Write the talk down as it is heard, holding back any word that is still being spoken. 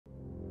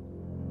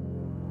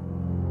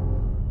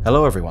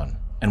Hello everyone,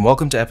 and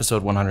welcome to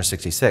episode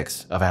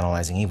 166 of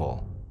Analyzing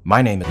Evil.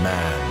 My name is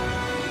Man.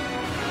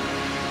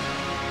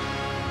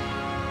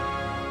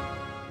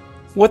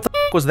 What the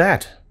f was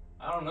that?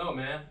 I don't know,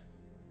 man.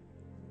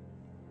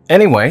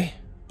 Anyway,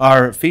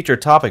 our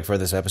featured topic for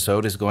this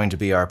episode is going to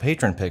be our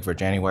patron pick for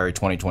January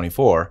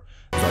 2024,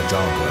 The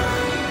Joker.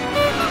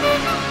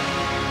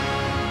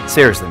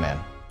 Seriously,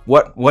 man,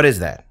 what is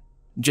that?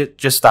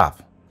 Just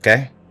stop,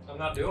 okay? I'm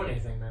not doing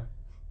anything, man.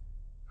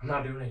 I'm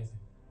not doing anything.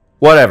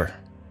 Whatever.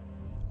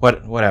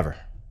 Whatever.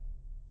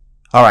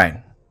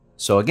 Alright,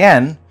 so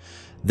again,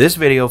 this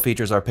video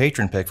features our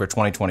patron pick for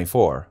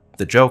 2024,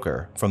 The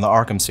Joker, from the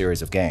Arkham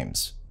series of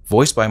games.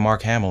 Voiced by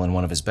Mark Hamill in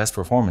one of his best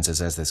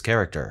performances as this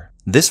character,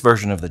 this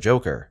version of the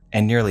Joker,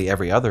 and nearly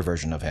every other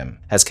version of him,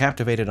 has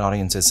captivated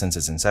audiences since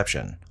its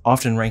inception,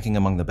 often ranking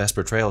among the best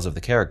portrayals of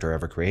the character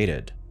ever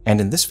created. And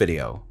in this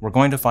video, we're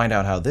going to find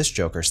out how this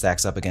Joker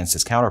stacks up against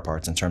his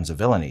counterparts in terms of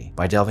villainy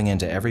by delving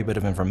into every bit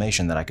of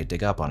information that I could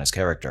dig up on his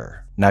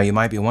character. Now you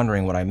might be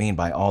wondering what I mean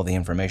by all the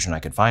information I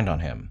could find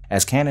on him,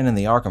 as canon in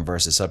the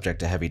Arkhamverse is subject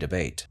to heavy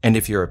debate, and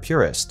if you're a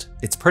purist,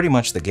 it's pretty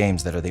much the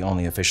games that are the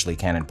only officially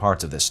canon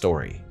parts of this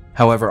story.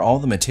 However, all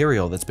the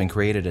material that's been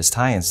created as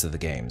tie-ins to the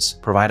games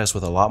provide us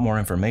with a lot more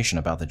information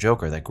about the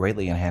Joker that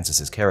greatly enhances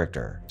his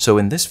character. So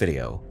in this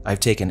video, I've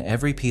taken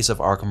every piece of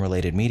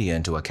Arkham-related media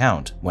into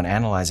account when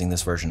analyzing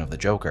this version of the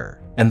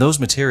Joker. And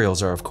those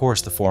materials are of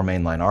course the four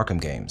mainline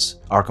Arkham games,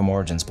 Arkham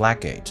Origins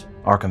Blackgate,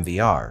 Arkham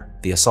VR,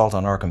 The Assault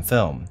on Arkham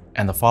film,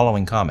 and the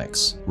following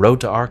comics: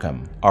 Road to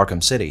Arkham,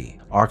 Arkham City,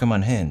 Arkham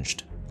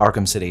Unhinged,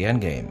 Arkham City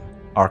Endgame,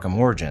 Arkham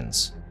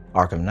Origins,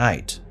 Arkham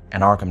Knight,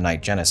 and Arkham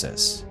Knight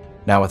Genesis.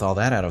 Now with all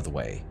that out of the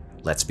way,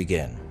 let's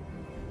begin.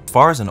 As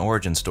far as an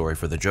origin story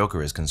for the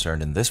Joker is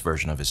concerned in this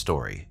version of his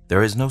story,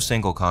 there is no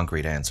single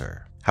concrete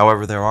answer.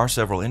 However, there are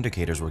several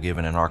indicators were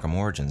given in Arkham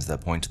Origins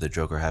that point to the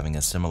Joker having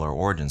a similar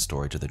origin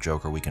story to the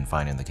Joker we can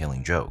find in The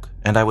Killing Joke.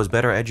 And I was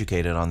better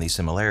educated on these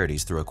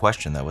similarities through a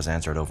question that was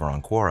answered over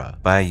on Quora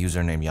by a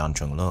user named Yan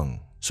Chung Lung.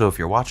 So if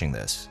you're watching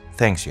this,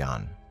 thanks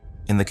Yan.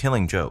 In The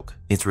Killing Joke,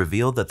 it's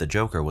revealed that the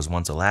Joker was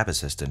once a lab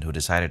assistant who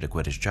decided to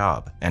quit his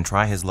job and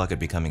try his luck at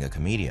becoming a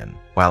comedian,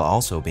 while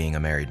also being a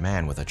married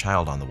man with a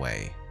child on the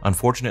way.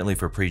 Unfortunately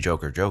for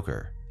pre-Joker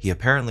Joker, he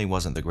apparently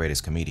wasn't the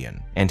greatest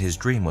comedian, and his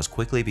dream was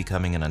quickly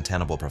becoming an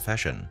untenable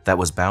profession that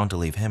was bound to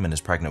leave him and his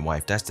pregnant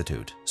wife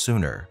destitute,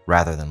 sooner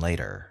rather than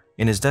later.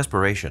 In his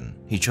desperation,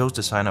 he chose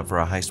to sign up for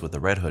a heist with the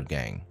Red Hood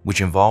gang,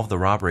 which involved the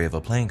robbery of a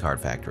playing card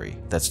factory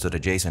that stood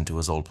adjacent to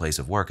his old place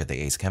of work at the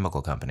Ace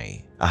Chemical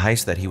Company, a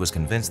heist that he was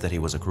convinced that he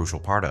was a crucial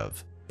part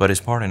of. But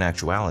his part in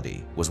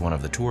actuality was one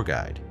of the tour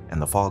guide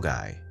and the fall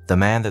guy, the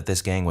man that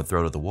this gang would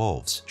throw to the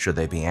wolves should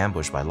they be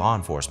ambushed by law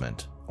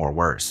enforcement, or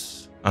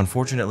worse.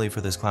 Unfortunately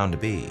for this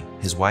clown-to-be,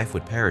 his wife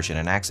would perish in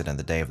an accident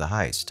the day of the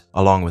heist,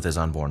 along with his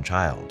unborn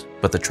child.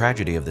 But the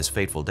tragedy of this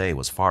fateful day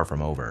was far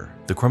from over.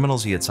 The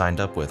criminals he had signed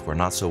up with were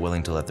not so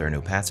willing to let their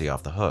new patsy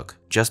off the hook,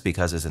 just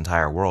because his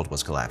entire world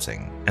was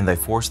collapsing, and they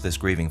forced this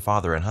grieving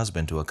father and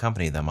husband to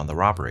accompany them on the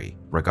robbery,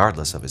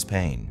 regardless of his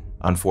pain.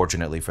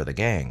 Unfortunately for the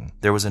gang,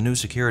 there was a new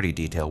security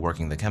detail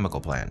working the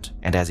chemical plant,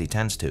 and as he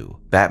tends to,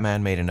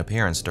 Batman made an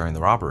appearance during the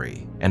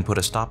robbery and put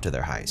a stop to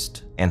their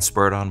heist. And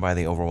spurred on by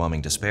the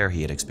overwhelming despair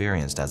he had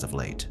experienced as of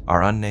late,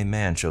 our unnamed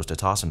man chose to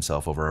toss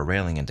himself over a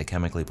railing into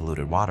chemically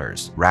polluted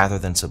waters, rather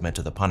than submit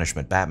to the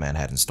punishment Batman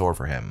had in store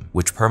for him,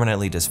 which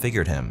permanently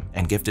disfigured him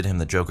and gifted him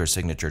the Joker's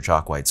signature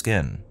chalk white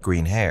skin,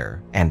 green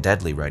hair, and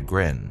deadly red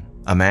grin.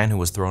 A man who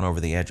was thrown over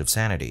the edge of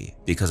sanity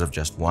because of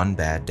just one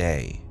bad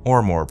day,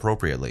 or more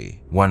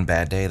appropriately, one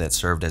bad day that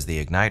served as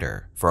the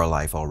igniter for a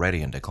life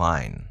already in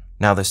decline.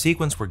 Now the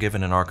sequence we're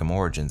given in Arkham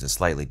Origins is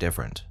slightly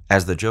different,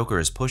 as the Joker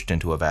is pushed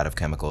into a vat of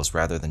chemicals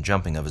rather than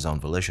jumping of his own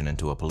volition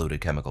into a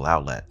polluted chemical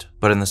outlet.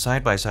 But in the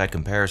side-by-side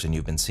comparison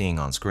you've been seeing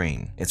on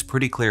screen, it's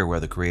pretty clear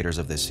where the creators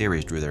of this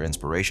series drew their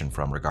inspiration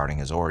from regarding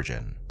his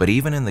origin. But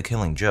even in The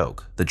Killing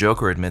Joke, the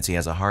Joker admits he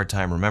has a hard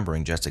time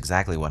remembering just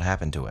exactly what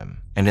happened to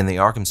him. And in the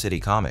Arkham City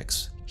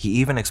comics, he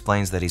even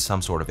explains that he's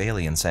some sort of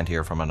alien sent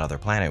here from another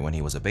planet when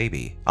he was a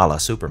baby, a la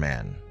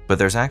Superman. But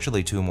there's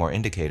actually two more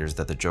indicators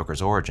that the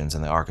Joker's origins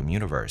in the Arkham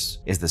universe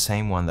is the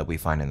same one that we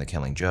find in The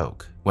Killing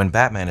Joke. When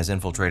Batman is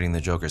infiltrating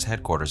the Joker's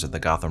headquarters at the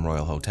Gotham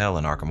Royal Hotel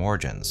in Arkham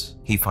Origins,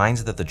 he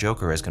finds that the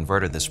Joker has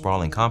converted this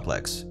sprawling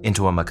complex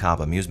into a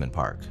macabre amusement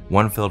park,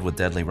 one filled with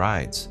deadly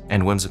rides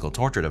and whimsical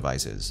torture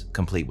devices,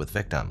 complete with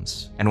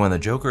victims. And when the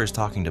Joker is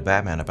talking to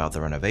Batman about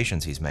the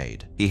renovations he's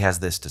made, he has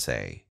this to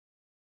say.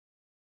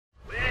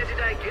 Where did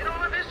I get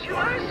all of this, you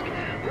ask?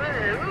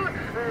 Well,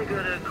 I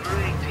got a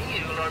great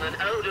deal on an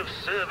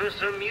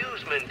out-of-service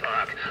amusement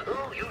park.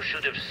 Oh, you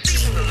should have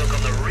seen the look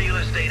on the real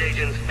estate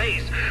agent's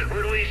face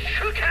when we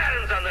shook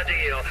hands on the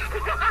deal.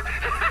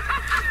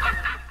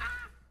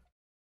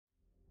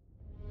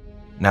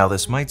 Now,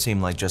 this might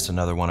seem like just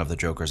another one of the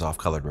Joker's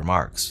off-colored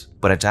remarks,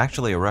 but it's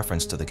actually a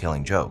reference to the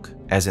Killing Joke,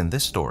 as in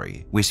this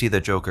story, we see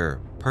the Joker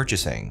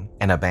purchasing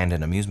an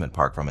abandoned amusement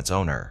park from its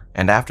owner,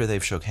 and after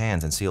they've shook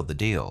hands and sealed the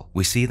deal,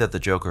 we see that the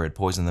Joker had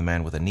poisoned the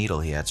man with a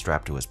needle he had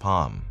strapped to his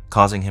palm,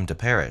 causing him to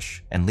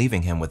perish and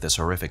leaving him with this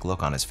horrific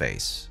look on his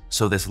face.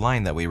 So this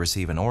line that we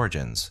receive in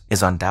Origins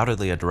is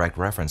undoubtedly a direct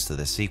reference to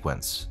this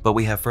sequence, but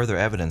we have further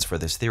evidence for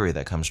this theory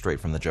that comes straight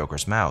from the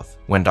Joker's mouth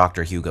when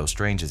Dr. Hugo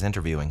Strange is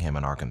interviewing him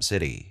in Arkham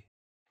City.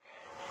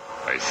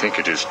 I think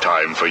it is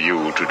time for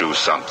you to do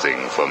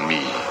something for me.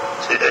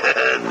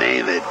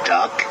 Name it,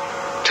 Doc.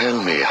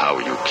 Tell me how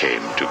you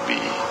came to be.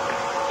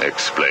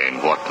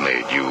 Explain what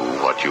made you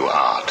what you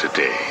are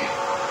today.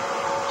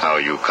 How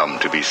you come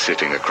to be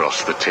sitting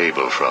across the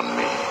table from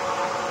me,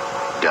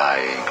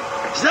 dying.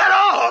 Is that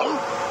all?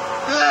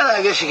 Well,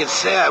 I guess you could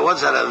say I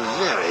once had a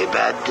very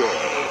bad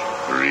day.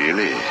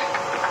 Really?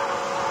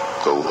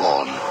 Go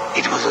on.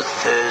 It was a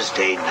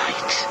Thursday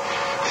night.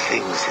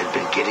 Things had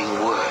been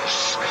getting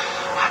worse.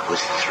 I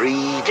was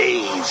 3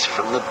 days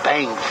from the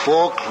bank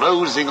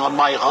foreclosing on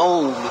my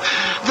home.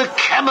 The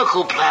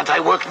chemical plant I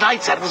work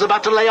nights at was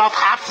about to lay off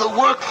half the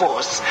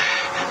workforce.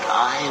 And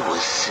I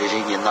was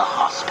sitting in the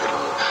hospital,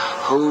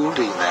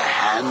 holding the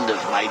hand of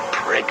my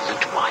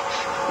pregnant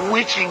wife,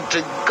 wishing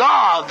to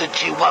God that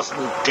she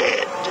wasn't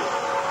dead.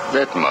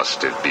 That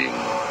must have been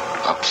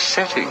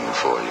upsetting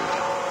for you.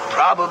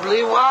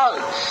 Probably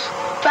was.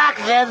 Back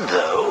then,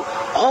 though,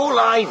 all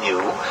I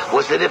knew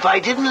was that if I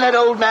didn't let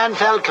old man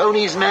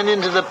Falcone's men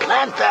into the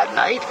plant that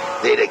night,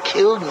 they'd have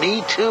killed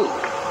me too.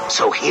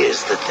 So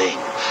here's the thing.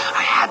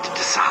 I had to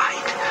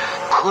decide.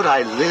 Could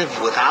I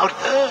live without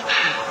her?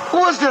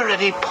 Was there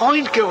any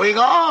point going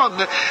on?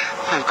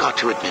 I've got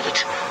to admit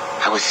it.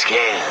 I was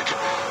scared.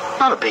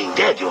 Not of being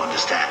dead, you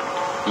understand.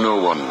 No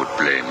one would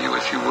blame you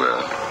if you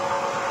were.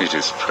 It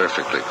is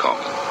perfectly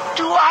common.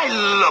 Do I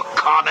look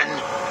common?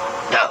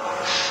 No,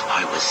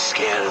 I was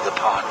scared of the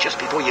part just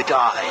before you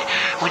die,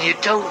 when you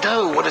don't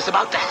know what is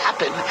about to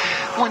happen,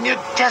 when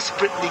you're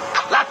desperately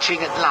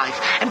clutching at life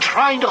and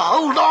trying to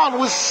hold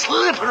on with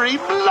slippery,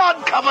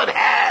 blood-covered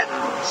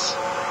hands.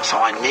 So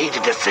I made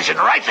a decision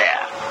right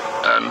there.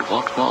 And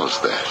what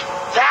was that?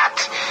 That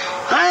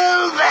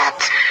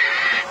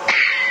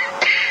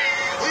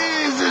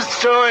is a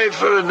story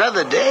for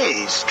another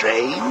day,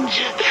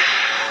 Strange.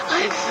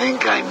 I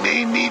think I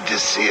may need to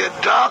see a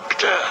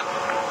doctor.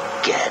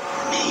 Get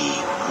me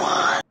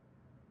one.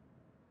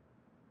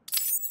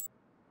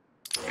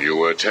 You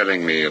were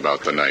telling me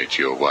about the night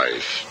your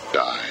wife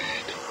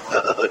died.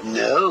 Oh,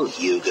 no,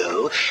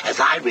 Hugo. As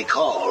I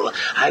recall,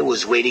 I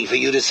was waiting for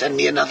you to send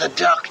me another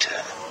doctor.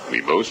 We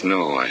both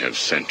know I have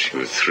sent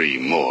you 3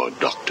 more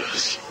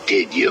doctors.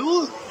 Did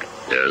you?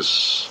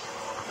 Yes.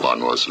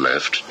 One was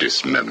left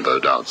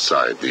dismembered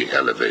outside the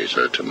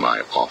elevator to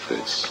my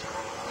office.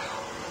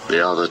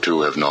 The other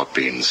 2 have not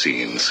been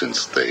seen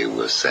since they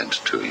were sent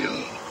to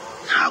you.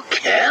 How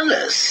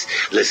careless.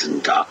 Listen,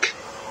 Doc.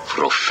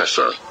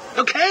 Professor.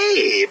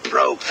 Okay,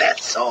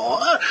 Professor.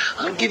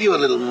 I'll give you a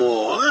little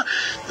more.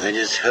 I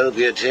just hope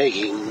you're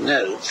taking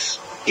notes.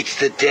 It's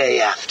the day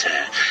after,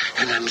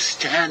 and I'm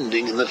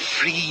standing in the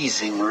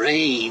freezing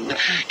rain,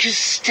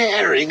 just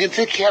staring at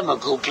the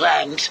chemical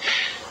plant,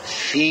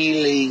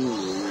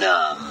 feeling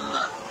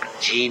numb.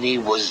 Jeannie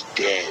was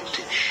dead.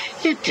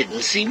 It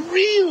didn't seem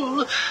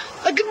real.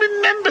 I can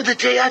remember the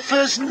day I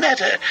first met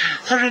her.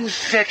 Her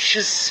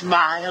infectious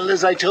smile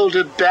as I told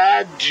her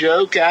bad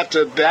joke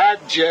after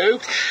bad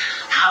joke.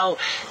 How,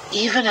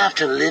 even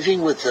after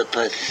living with the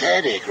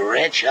pathetic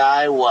wretch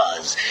I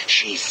was,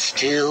 she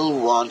still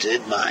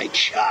wanted my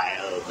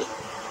child.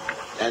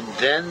 And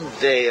then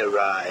they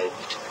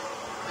arrived.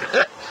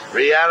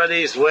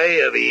 Reality's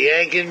way of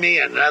yanking me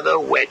another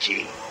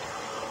wedgie.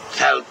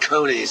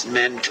 Falcone's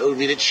men told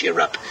me to cheer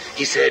up.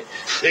 He said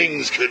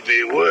things could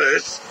be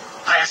worse.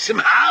 I asked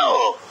him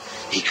how.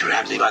 He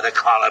grabbed me by the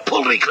collar,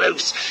 pulled me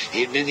close.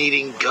 He'd been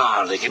eating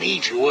garlic, and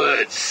each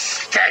word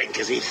stank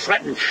as he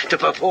threatened to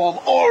perform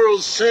oral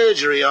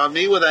surgery on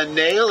me with a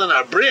nail and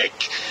a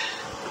brick.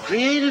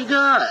 Creative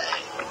guy.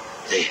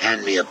 They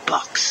hand me a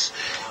box.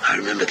 I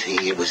remember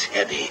thinking it was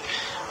heavy.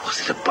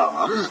 Was it a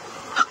bomb?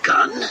 A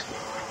gun?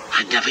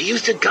 I'd never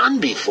used a gun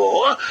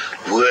before.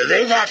 Were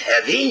they that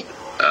heavy?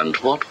 And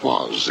what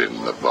was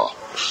in the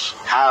box?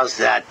 How's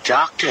that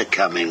doctor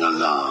coming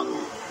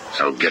along?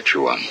 I'll get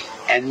you one.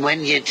 And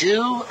when you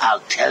do,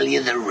 I'll tell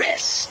you the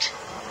rest.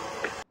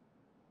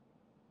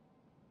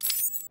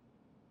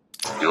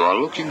 You are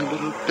looking a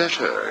little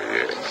better,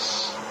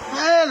 yes.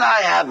 Well,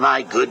 I have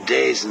my good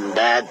days and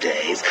bad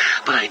days,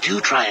 but I do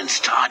try and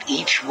start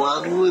each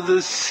one with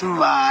a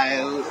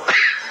smile.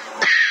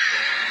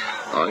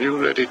 Are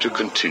you ready to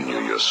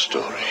continue your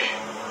story?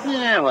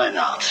 Yeah, why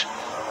not?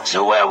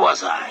 So where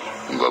was I?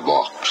 The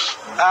box.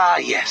 Ah,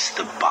 yes,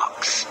 the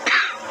box.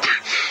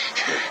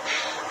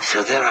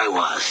 So there I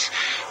was,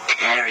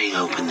 tearing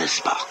open this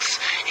box,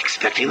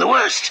 expecting the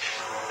worst.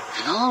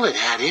 And all it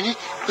had in it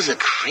was a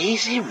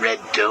crazy red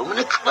dome and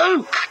a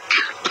cloak.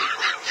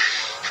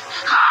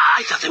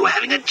 I thought they were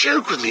having a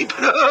joke with me,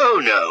 but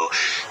oh no.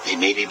 They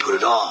made me put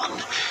it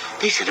on.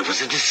 They said it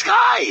was a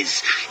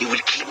disguise. It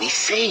would keep me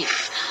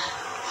safe.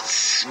 It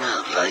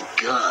smelled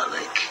like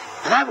garlic.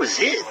 And that was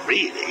it,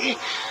 really.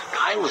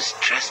 I was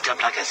dressed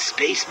up like a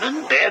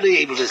spaceman, barely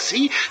able to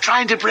see,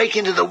 trying to break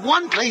into the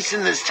one place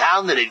in this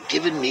town that had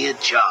given me a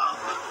job.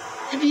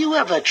 Have you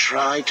ever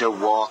tried to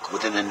walk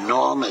with an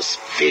enormous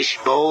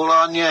fishbowl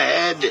on your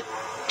head?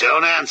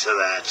 Don't answer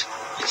that.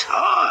 It's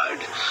hard.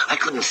 I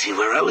couldn't see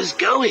where I was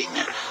going.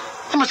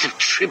 I must have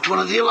tripped one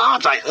of the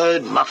alarms. I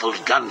heard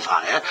muffled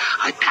gunfire.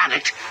 I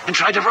panicked and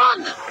tried to run.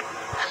 And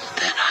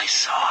then I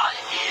saw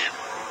him.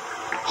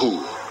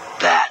 Who?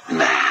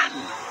 Batman.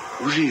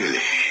 Really?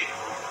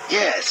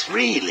 Yes,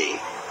 really.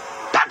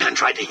 Batman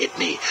tried to hit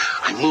me.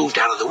 I moved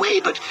out of the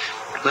way, but,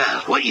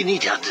 well, what you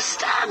need to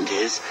understand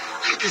is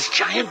I had this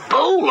giant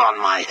bowl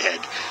on my head,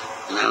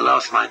 and I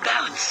lost my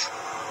balance.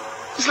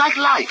 It's like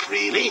life,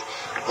 really.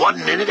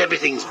 1 minute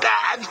everything's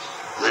bad,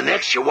 and the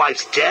next your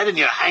wife's dead and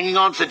you're hanging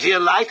on for dear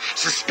life,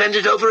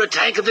 suspended over a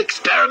tank of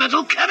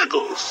experimental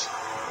chemicals.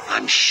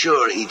 I'm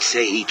sure he'd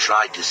say he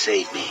tried to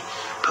save me,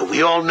 but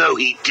we all know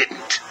he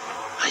didn't.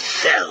 I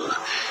fell.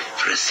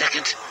 For a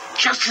second,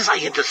 just as I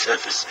hit the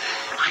surface,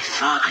 I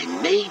thought I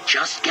may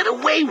just get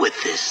away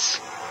with this.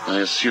 I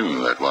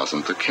assume that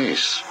wasn't the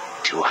case.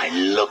 Do I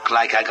look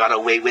like I got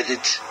away with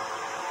it?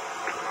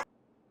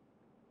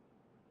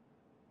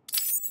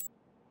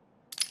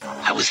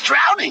 I was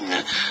drowning.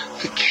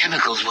 The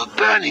chemicals were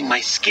burning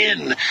my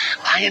skin.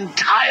 My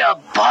entire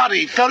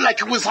body felt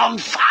like it was on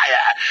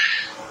fire.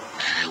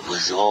 And it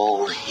was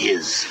all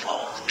his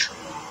fault.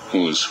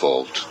 Whose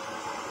fault?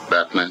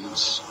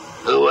 Batman's?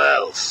 Who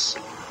else?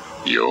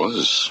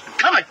 Yours?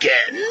 Come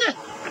again?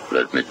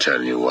 Let me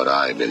tell you what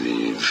I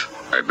believe.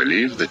 I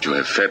believe that you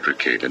have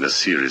fabricated a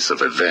series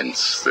of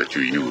events that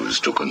you use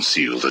to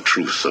conceal the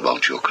truth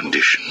about your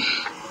condition.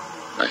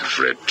 I have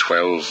read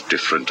 12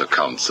 different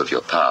accounts of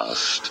your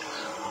past.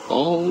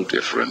 All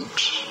different,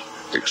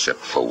 except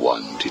for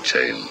one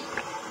detail.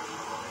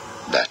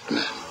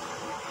 Batman.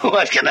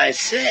 What can I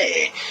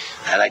say?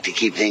 I like to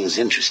keep things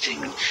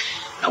interesting.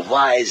 A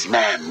wise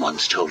man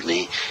once told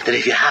me that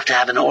if you have to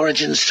have an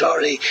origin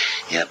story,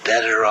 you're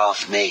better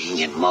off making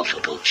it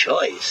multiple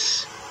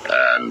choice.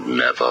 And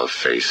never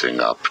facing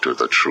up to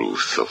the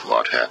truth of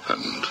what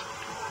happened.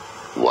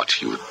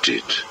 What you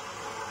did.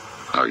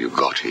 How you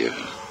got here.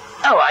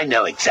 Oh, I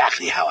know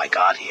exactly how I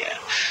got here.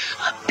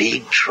 A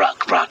big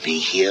truck brought me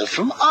here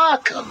from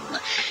Arkham.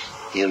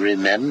 You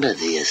remember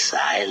the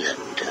asylum,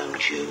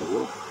 don't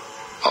you?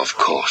 Of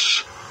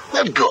course.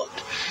 Well, good.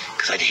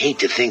 Because I'd hate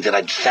to think that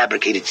I'd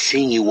fabricated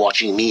seeing you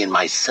watching me in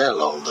my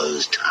cell all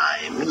those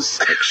times.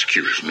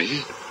 Excuse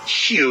me?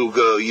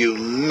 Hugo, you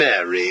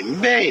merry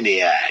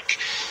maniac.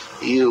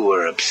 You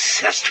were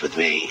obsessed with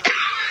me.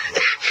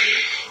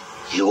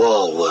 You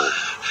all were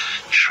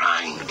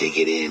trying to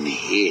get in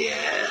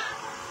here.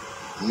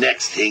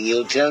 Next thing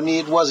you'll tell me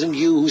it wasn't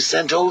you who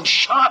sent old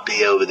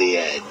Sharpie over the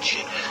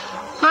edge.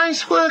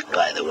 Nice work,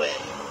 by the way.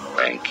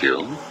 Thank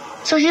you.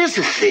 So here's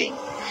the thing.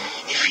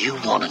 If you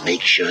want to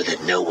make sure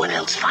that no one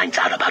else finds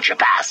out about your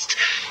past,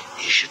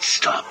 you should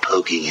stop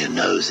poking your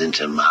nose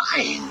into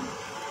mine.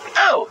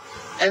 Oh,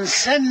 and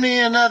send me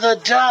another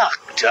doc.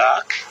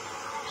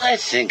 I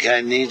think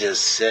I need a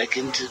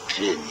second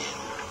opinion.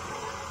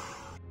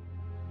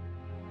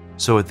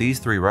 So with these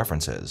three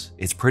references,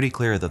 it's pretty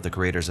clear that the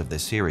creators of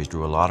this series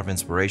drew a lot of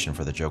inspiration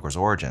for the Joker's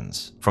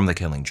origins from The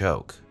Killing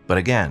Joke. But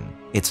again,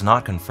 it's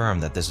not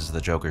confirmed that this is the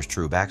Joker's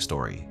true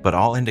backstory, but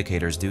all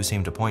indicators do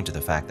seem to point to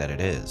the fact that it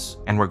is.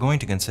 And we're going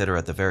to consider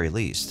at the very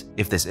least,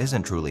 if this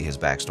isn't truly his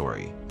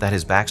backstory, that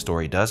his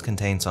backstory does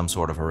contain some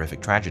sort of horrific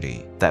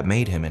tragedy that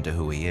made him into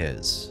who he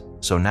is.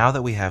 So now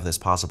that we have this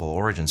possible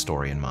origin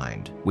story in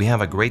mind, we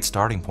have a great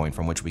starting point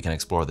from which we can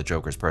explore the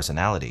Joker's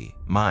personality,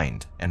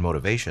 mind, and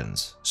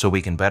motivations, so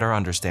we can better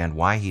understand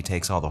why he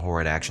takes all the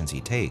horrid actions he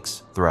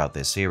takes throughout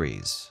this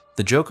series.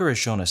 The Joker has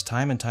shown us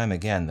time and time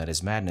again that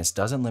his madness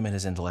doesn't limit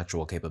his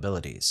intellectual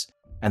capabilities,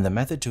 and the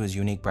method to his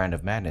unique brand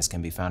of madness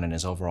can be found in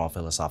his overall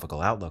philosophical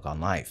outlook on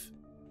life.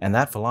 And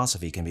that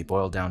philosophy can be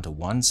boiled down to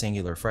one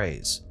singular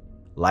phrase: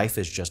 life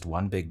is just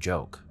one big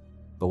joke.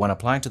 But when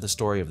applied to the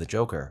story of the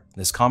Joker,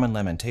 this common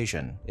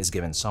lamentation is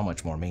given so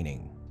much more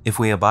meaning. If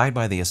we abide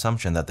by the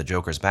assumption that the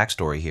Joker's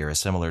backstory here is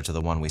similar to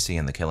the one we see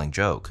in The Killing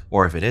Joke,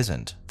 or if it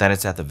isn't, that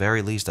it's at the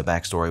very least a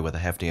backstory with a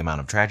hefty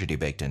amount of tragedy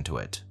baked into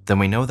it, then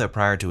we know that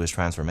prior to his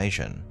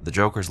transformation, the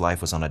Joker's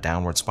life was on a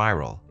downward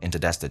spiral into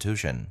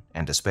destitution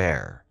and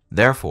despair.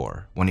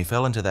 Therefore, when he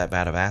fell into that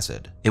vat of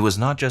acid, it was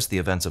not just the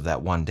events of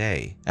that one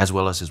day, as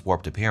well as his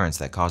warped appearance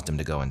that caused him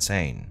to go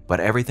insane,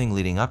 but everything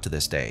leading up to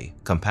this day,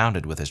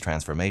 compounded with his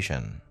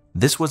transformation.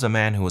 This was a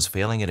man who was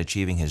failing at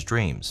achieving his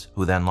dreams,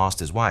 who then lost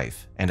his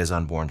wife and his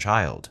unborn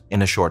child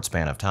in a short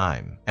span of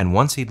time. And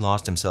once he'd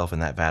lost himself in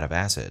that vat of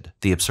acid,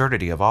 the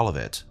absurdity of all of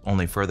it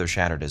only further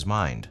shattered his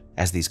mind,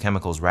 as these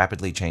chemicals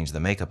rapidly changed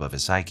the makeup of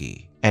his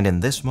psyche. And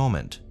in this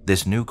moment,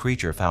 this new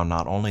creature found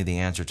not only the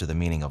answer to the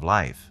meaning of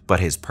life, but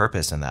his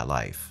purpose in that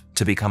life.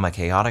 to become a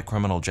chaotic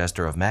criminal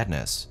jester of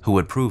madness who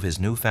would prove his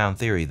newfound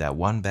theory that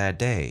one bad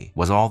day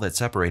was all that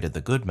separated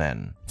the good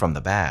men from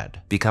the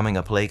bad, becoming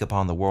a plague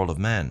upon the world of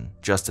men,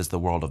 just as the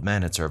world of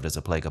men had served as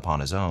a plague upon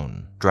his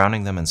own,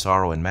 drowning them in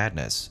sorrow and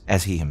madness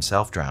as he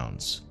himself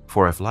drowns.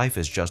 For if life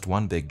is just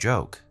one big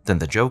joke, then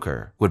the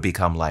Joker would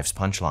become life's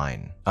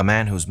punchline, a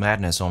man whose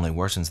madness only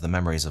worsens the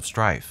memories of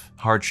strife,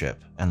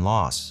 hardship, and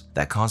loss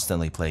that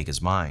constantly plague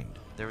his mind.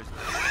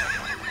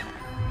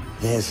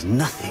 There's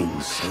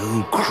nothing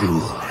so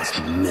cruel as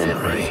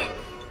memory.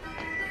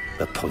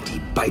 The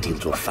pointy, biting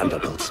little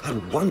thunderbolts,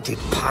 unwanted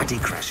party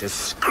crashers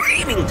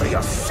screaming through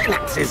your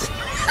synapses.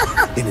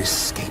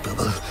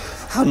 Inescapable,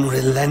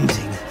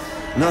 unrelenting,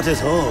 not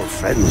at all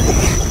friendly.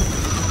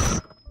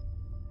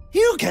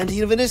 You can't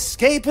even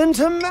escape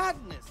into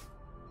madness!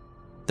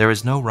 There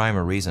is no rhyme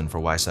or reason for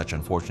why such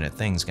unfortunate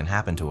things can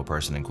happen to a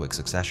person in quick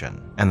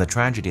succession, and the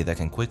tragedy that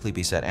can quickly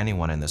beset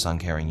anyone in this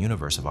uncaring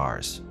universe of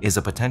ours is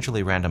a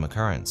potentially random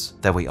occurrence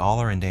that we all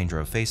are in danger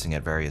of facing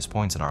at various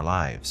points in our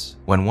lives.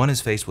 When one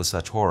is faced with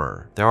such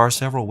horror, there are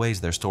several ways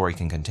their story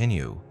can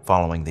continue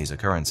following these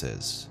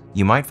occurrences.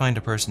 You might find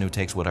a person who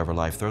takes whatever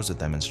life throws at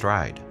them in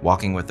stride,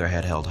 walking with their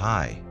head held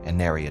high and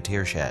nary a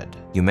tear shed.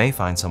 You may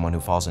find someone who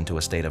falls into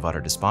a state of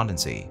utter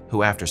despondency,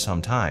 who after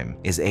some time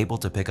is able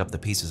to pick up the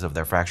pieces of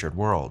their fractured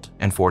world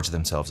and forge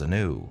themselves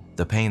anew.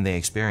 The pain they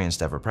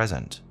experienced ever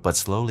present, but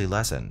slowly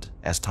lessened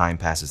as time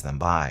passes them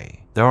by.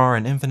 There are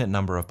an infinite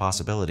number of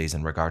possibilities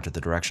in regard to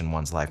the direction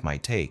one's life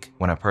might take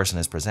when a person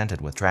is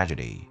presented with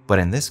tragedy. But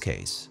in this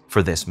case,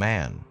 for this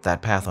man,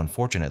 that path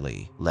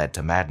unfortunately led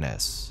to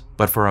madness.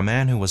 But for a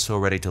man who was so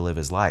ready to live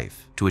his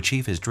life, to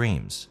achieve his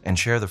dreams, and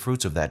share the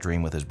fruits of that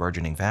dream with his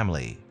burgeoning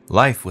family,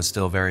 life was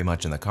still very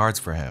much in the cards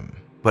for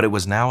him. But it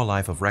was now a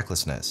life of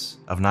recklessness,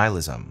 of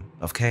nihilism,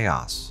 of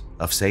chaos,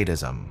 of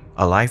sadism,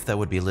 a life that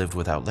would be lived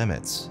without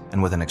limits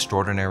and with an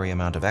extraordinary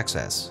amount of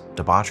excess,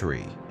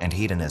 debauchery, and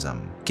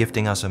hedonism,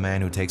 gifting us a man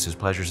who takes his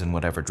pleasures in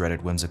whatever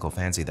dreaded whimsical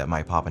fancy that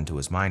might pop into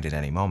his mind at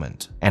any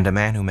moment, and a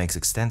man who makes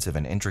extensive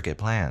and intricate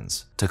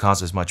plans to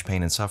cause as much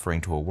pain and suffering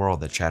to a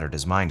world that shattered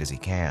his mind as he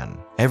can.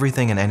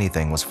 Everything and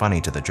anything was funny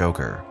to the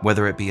Joker,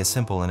 whether it be a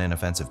simple and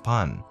inoffensive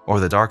pun or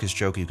the darkest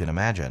joke you can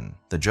imagine.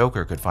 The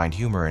Joker could find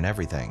humor in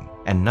everything,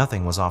 and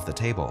nothing was off the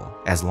table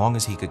as long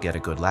as he could get a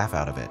good laugh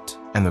out of it.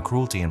 And the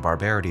cruelty and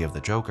barbarity of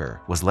the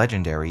Joker was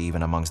legendary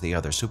even amongst the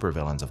other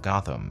supervillains of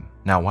Gotham.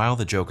 Now, while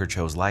the Joker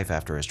chose life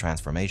after his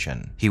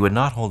transformation, he would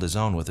not hold his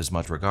own with as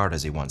much regard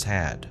as he once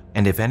had.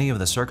 And if any of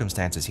the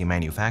circumstances he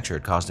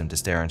manufactured caused him to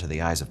stare into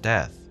the eyes of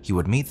death, he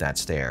would meet that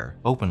stare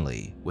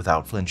openly,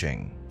 without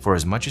flinching. For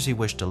as much as he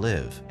wished to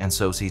live and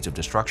sow seeds of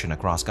destruction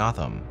across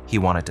Gotham, he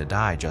wanted to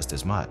die just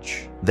as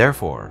much.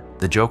 Therefore,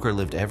 the Joker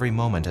lived every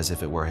moment as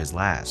if it were his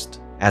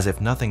last, as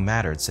if nothing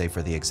mattered save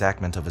for the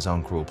exactment of his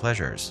own cruel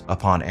pleasures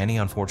upon any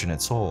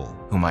unfortunate soul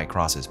who might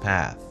cross his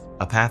path,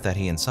 a path that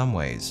he in some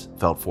ways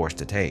felt forced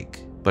to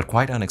take. But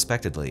quite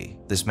unexpectedly,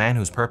 this man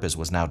whose purpose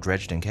was now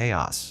dredged in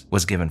chaos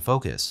was given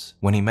focus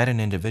when he met an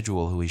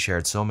individual who he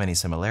shared so many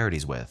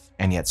similarities with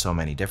and yet so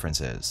many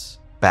differences: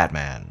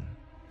 Batman.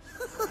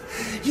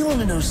 You want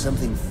to know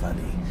something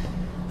funny?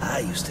 I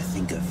used to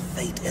think of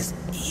fate as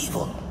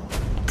evil,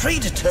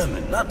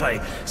 predetermined not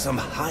by some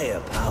higher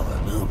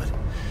power, no, but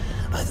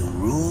by the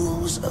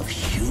rules of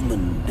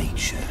human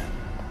nature.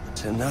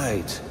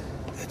 Tonight,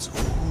 that's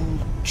all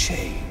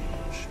changed.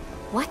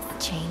 What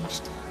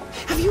changed?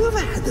 Have you ever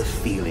had the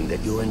feeling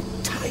that your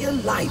entire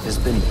life has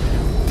been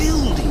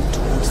building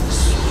towards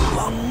this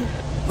one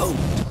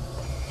moment?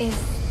 Is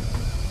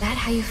that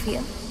how you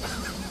feel?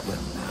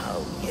 Well,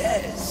 now,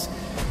 yes.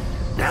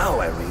 Now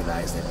I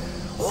realize that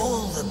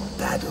all the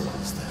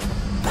battles, the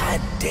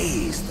bad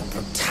days, the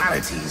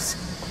brutalities,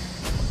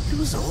 it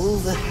was all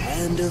the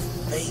hand of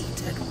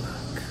fate at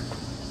work.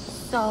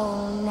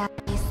 So now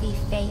you see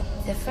fate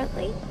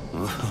differently?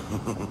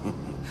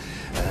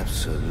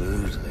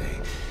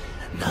 Absolutely.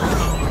 Now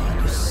I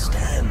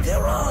understand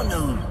there are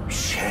no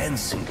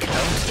chance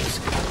encounters.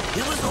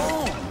 It was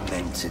all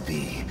meant to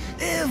be.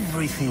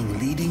 Everything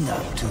leading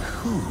up to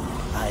who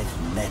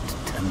I've met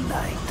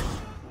tonight.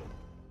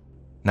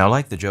 Now,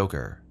 like the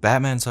Joker,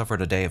 Batman suffered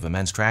a day of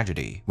immense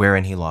tragedy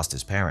wherein he lost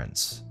his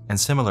parents. And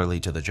similarly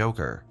to the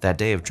Joker, that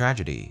day of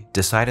tragedy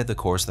decided the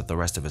course that the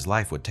rest of his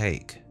life would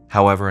take.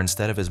 However,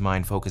 instead of his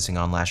mind focusing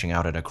on lashing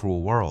out at a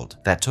cruel world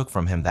that took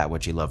from him that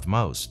which he loved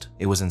most,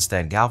 it was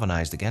instead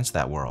galvanized against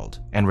that world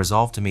and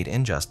resolved to meet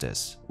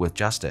injustice with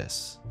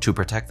justice, to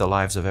protect the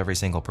lives of every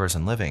single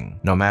person living,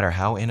 no matter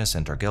how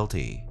innocent or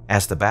guilty.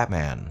 As the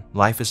Batman,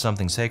 life is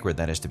something sacred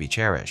that is to be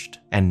cherished,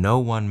 and no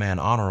one man,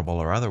 honorable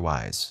or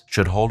otherwise,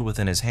 should hold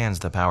within his hands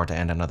the power to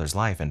end another's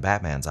life in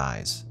Batman's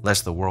eyes,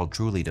 lest the world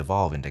truly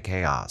devolve into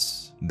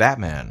chaos.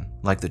 Batman,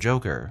 like the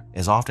Joker,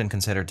 is often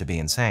considered to be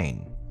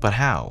insane. But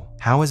how?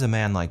 How is a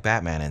man like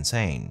Batman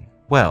insane?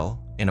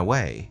 Well, in a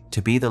way,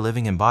 to be the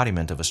living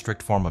embodiment of a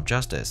strict form of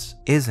justice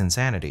is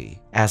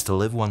insanity, as to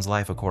live one's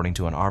life according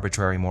to an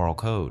arbitrary moral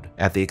code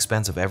at the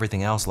expense of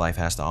everything else life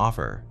has to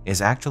offer is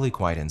actually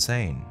quite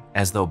insane,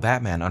 as though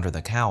Batman under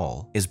the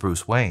cowl is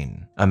Bruce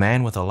Wayne, a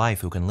man with a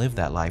life who can live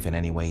that life in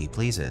any way he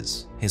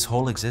pleases. His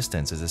whole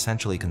existence is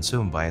essentially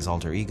consumed by his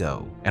alter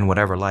ego, and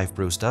whatever life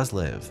Bruce does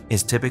live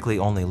is typically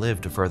only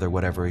lived to further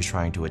whatever he's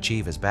trying to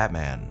achieve as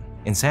Batman.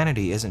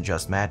 Insanity isn't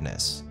just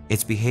madness,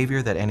 it's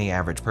behavior that any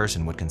average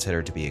person would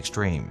consider to be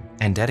extreme,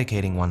 and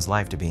dedicating one's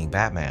life to being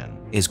Batman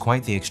is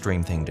quite the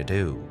extreme thing to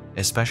do,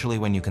 especially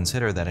when you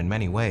consider that in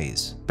many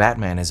ways,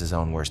 Batman is his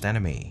own worst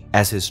enemy,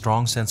 as his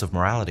strong sense of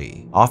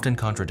morality often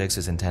contradicts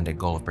his intended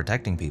goal of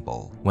protecting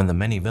people when the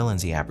many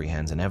villains he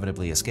apprehends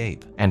inevitably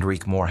escape and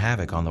wreak more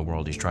havoc on the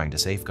world he's trying to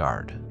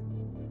safeguard.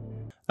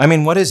 I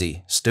mean, what is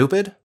he?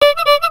 Stupid?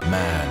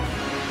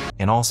 Man.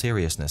 In all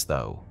seriousness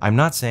though, I'm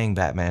not saying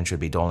Batman should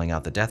be doling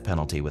out the death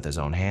penalty with his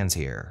own hands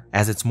here,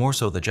 as it's more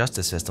so the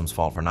justice system's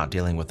fault for not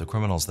dealing with the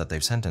criminals that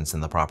they've sentenced in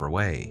the proper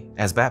way,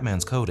 as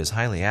Batman's code is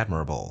highly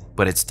admirable,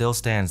 but it still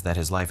stands that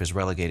his life is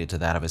relegated to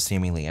that of a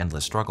seemingly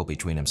endless struggle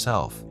between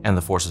himself and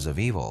the forces of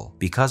evil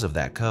because of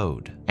that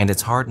code, and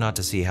it's hard not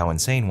to see how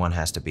insane one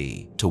has to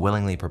be to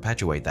willingly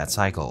perpetuate that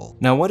cycle.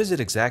 Now, what is it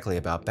exactly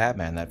about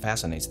Batman that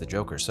fascinates the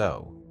Joker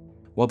so?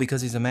 Well,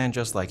 because he's a man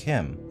just like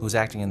him, who's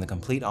acting in the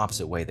complete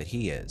opposite way that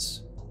he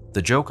is.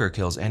 The Joker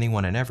kills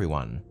anyone and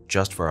everyone,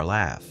 just for a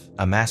laugh,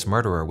 a mass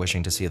murderer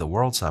wishing to see the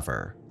world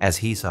suffer, as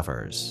he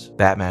suffers.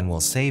 Batman will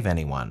save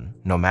anyone,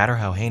 no matter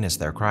how heinous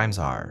their crimes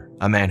are,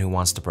 a man who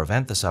wants to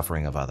prevent the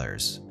suffering of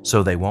others,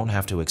 so they won't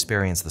have to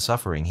experience the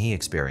suffering he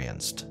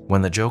experienced.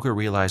 When the Joker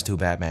realized who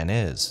Batman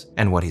is,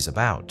 and what he's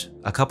about,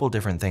 a couple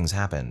different things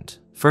happened.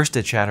 First,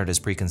 it shattered his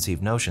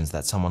preconceived notions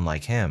that someone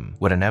like him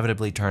would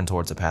inevitably turn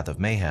towards a path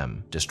of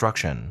mayhem,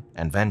 destruction,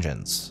 and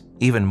vengeance.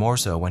 Even more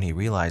so when he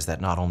realized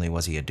that not only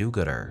was he a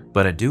do-gooder,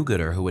 but a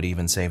do-gooder who would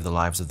even save the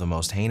lives of the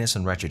most heinous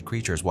and wretched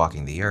creatures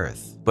walking the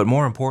earth. But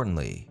more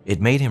importantly, it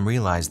made him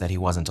realize that he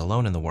wasn't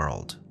alone in the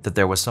world, that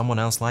there was someone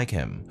else like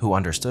him who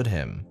understood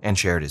him and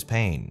shared his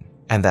pain.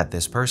 And that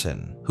this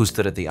person, who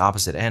stood at the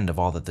opposite end of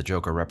all that the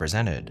Joker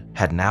represented,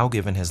 had now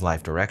given his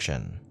life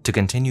direction. To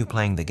continue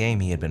playing the game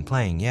he had been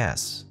playing,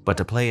 yes, but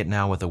to play it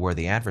now with a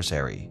worthy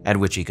adversary, at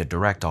which he could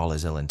direct all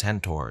his ill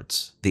intent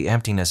towards. The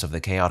emptiness of the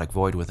chaotic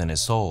void within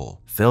his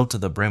soul, filled to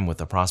the brim with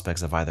the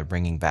prospects of either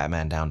bringing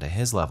Batman down to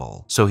his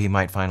level, so he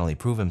might finally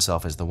prove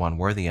himself as the one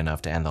worthy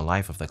enough to end the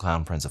life of the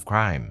Clown Prince of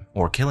Crime,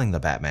 or killing the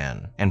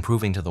Batman, and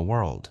proving to the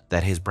world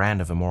that his brand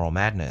of immoral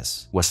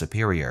madness was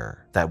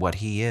superior, that what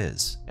he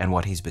is, and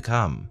what he's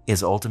become,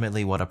 is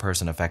ultimately what a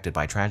person affected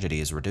by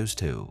tragedy is reduced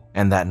to,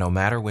 and that no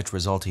matter which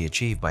result he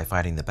achieved by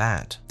fighting the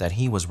Bat, that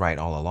he was right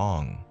all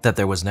along, that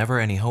there was never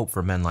any hope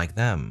for men like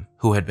them,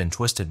 who had been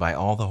twisted by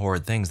all the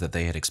horrid things that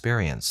they had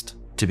experienced,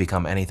 to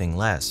become anything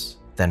less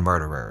than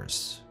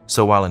murderers.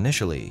 So while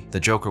initially, the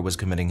Joker was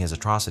committing his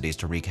atrocities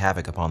to wreak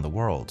havoc upon the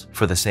world,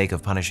 for the sake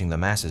of punishing the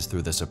masses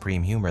through the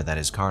supreme humor that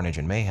is carnage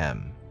and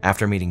mayhem,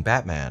 after meeting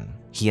Batman,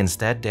 he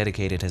instead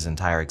dedicated his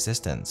entire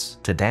existence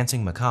to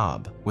dancing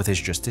macabre with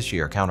his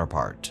justiciar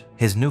counterpart.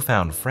 His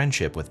newfound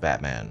friendship with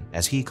Batman,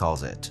 as he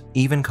calls it,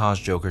 even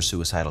caused Joker's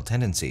suicidal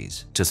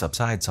tendencies to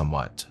subside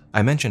somewhat.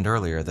 I mentioned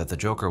earlier that the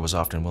Joker was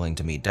often willing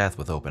to meet death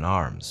with open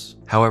arms.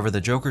 However,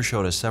 the Joker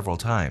showed us several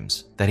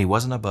times that he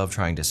wasn't above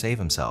trying to save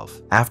himself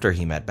after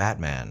he met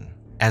Batman,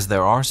 as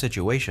there are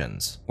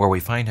situations where we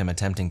find him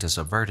attempting to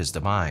subvert his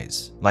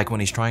demise, like when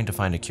he's trying to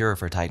find a cure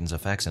for Titan's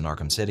effects in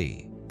Arkham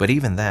City. But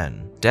even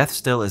then, death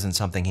still isn't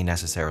something he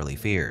necessarily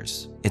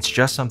fears. It's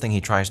just something he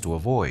tries to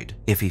avoid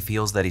if he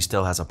feels that he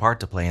still has a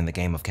part to play in the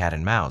game of cat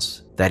and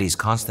mouse that he's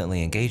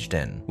constantly engaged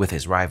in with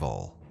his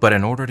rival. But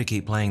in order to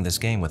keep playing this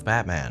game with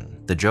Batman,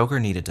 the Joker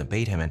needed to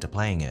bait him into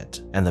playing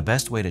it, and the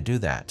best way to do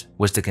that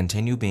was to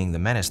continue being the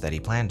menace that he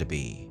planned to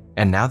be.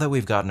 And now that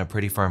we've gotten a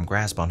pretty firm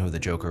grasp on who the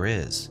Joker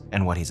is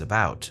and what he's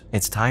about,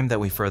 it's time that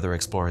we further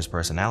explore his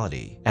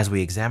personality as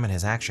we examine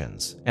his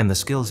actions and the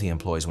skills he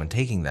employs when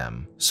taking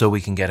them, so we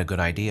can get a good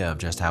idea of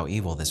just how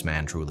evil this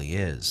man truly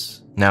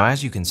is. Now,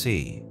 as you can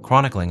see,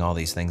 chronicling all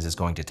these things is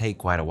going to take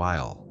quite a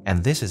while,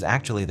 and this is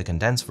actually the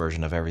condensed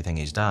version of everything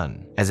he's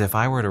done, as if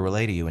I were to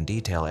relay to you in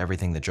detail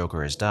everything the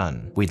Joker has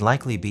done, we'd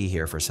likely be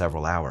here for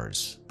several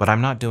hours. But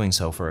I'm not doing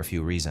so for a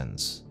few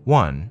reasons.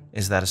 One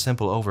is that a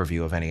simple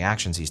overview of any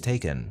actions he's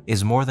taken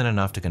is more than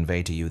enough to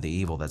convey to you the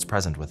evil that's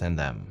present within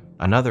them.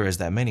 Another is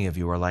that many of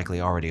you are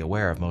likely already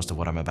aware of most of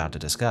what I'm about to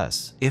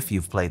discuss, if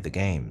you've played the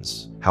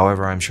games.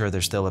 However, I'm sure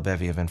there's still a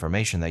bevy of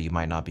information that you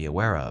might not be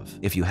aware of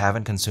if you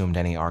haven't consumed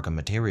any Arkham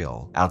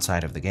material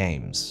outside of the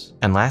games.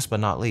 And last but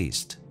not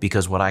least,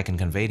 because what I can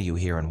convey to you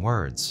here in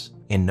words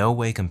in no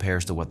way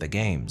compares to what the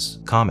games,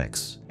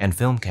 comics, and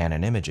film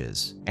canon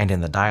images, and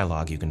in the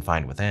dialogue you can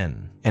find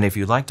within. And if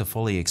you'd like to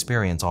fully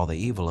experience all the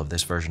evil of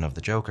this version of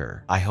the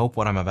Joker, I hope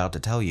what I'm about to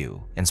tell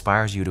you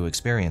inspires you to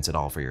experience it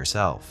all for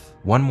yourself.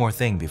 One more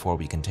thing before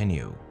we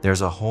continue.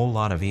 There's a whole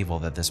lot of evil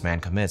that this man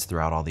commits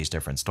throughout all these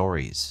different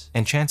stories,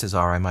 and chances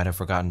are I might have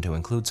forgotten to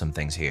include some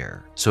things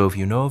here. So if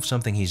you know of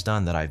something he's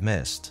done that I've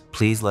missed,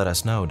 please let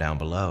us know down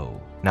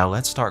below. Now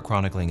let's start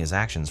chronicling his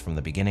actions from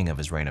the beginning of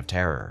his reign of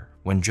terror,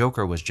 when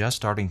Joker was just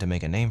starting to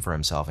make a name for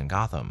himself in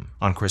Gotham,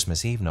 on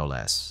Christmas Eve no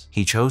less.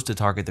 He chose to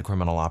target the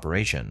criminal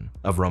operation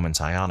of Roman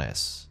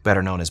Sionis,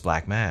 better known as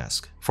Black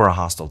Mask, for a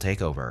hostile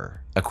takeover,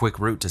 a quick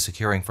route to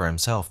securing for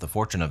himself the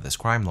fortune of this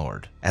crime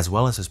lord, as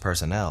well as his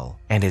personnel,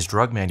 and his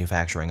drug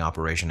manufacturing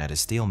operation at his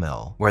steel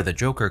mill, where the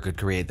Joker could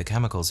create the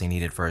chemicals he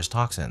needed for his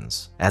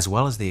toxins, as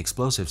well as the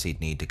explosives he'd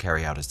need to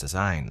carry out his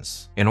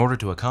designs. In order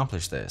to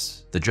accomplish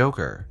this, the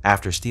Joker,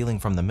 after stealing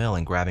from the mill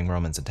and grabbing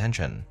Roman's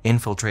attention,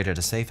 infiltrated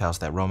a safe house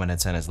that Roman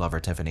had sent his lover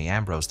Tiffany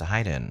Ambrose to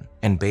hide in,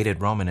 and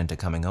baited Roman into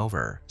coming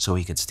over so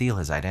he could steal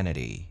his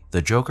identity.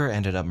 The Joker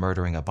ended up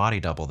murdering a body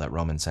double that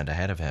Roman sent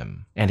ahead of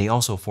him, and he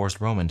also forced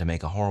Roman to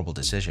make a horrible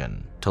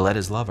decision, to let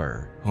his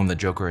lover, whom the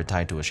Joker had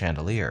tied to a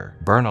chandelier,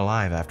 burn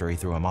alive after he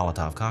threw a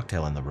Molotov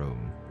cocktail in the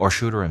room, or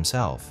shoot her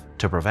himself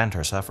to prevent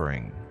her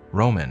suffering.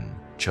 Roman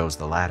chose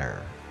the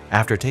latter.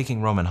 After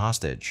taking Roman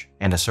hostage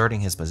and asserting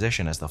his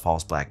position as the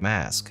false Black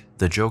Mask,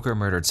 the Joker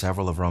murdered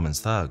several of Roman's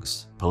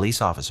thugs, police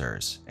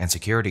officers, and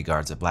security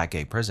guards at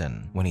Blackgate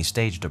Prison when he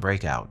staged a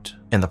breakout.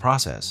 In the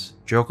process,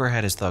 Joker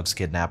had his thugs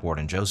kidnap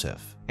Warden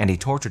Joseph, and he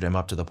tortured him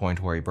up to the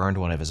point where he burned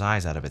one of his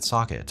eyes out of its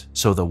socket,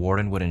 so the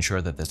warden would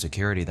ensure that the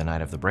security the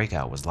night of the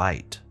breakout was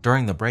light.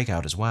 During the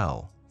breakout as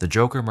well, the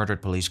Joker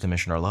murdered Police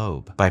Commissioner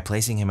Loeb by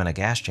placing him in a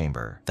gas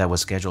chamber that was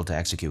scheduled to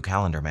execute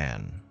Calendar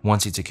Man.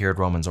 Once he'd secured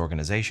Roman's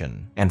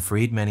organization and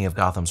freed many of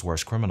Gotham's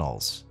worst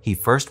criminals, he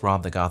first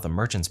robbed the Gotham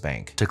Merchants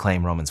Bank to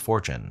claim Roman's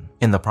fortune,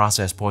 in the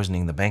process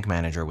poisoning the bank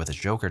manager with his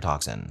Joker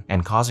toxin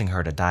and causing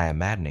her to die a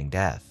maddening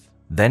death.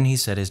 Then he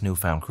set his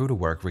newfound crew to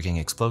work rigging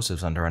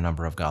explosives under a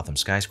number of Gotham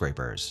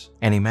skyscrapers,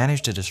 and he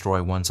managed to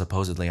destroy one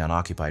supposedly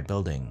unoccupied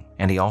building,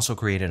 and he also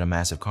created a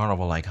massive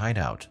carnival-like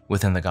hideout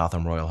within the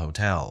Gotham Royal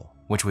Hotel,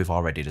 which we've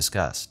already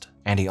discussed.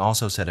 And he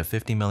also set a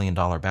 $50 million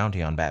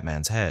bounty on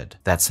Batman's head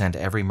that sent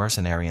every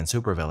mercenary and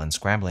supervillain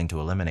scrambling to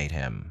eliminate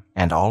him.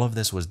 And all of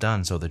this was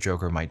done so the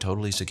Joker might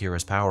totally secure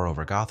his power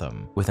over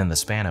Gotham within the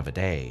span of a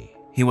day.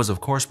 He was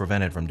of course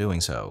prevented from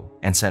doing so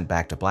and sent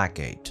back to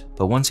Blackgate,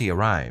 but once he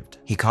arrived,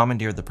 he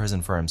commandeered the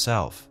prison for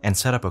himself and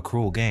set up a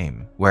cruel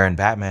game wherein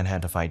Batman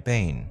had to fight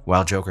Bane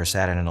while Joker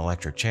sat in an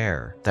electric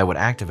chair that would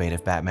activate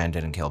if Batman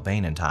didn't kill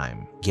Bane in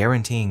time,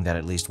 guaranteeing that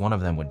at least one of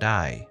them would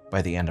die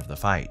by the end of the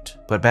fight.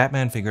 But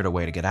Batman figured a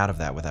way to get out of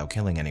that without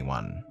killing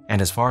anyone,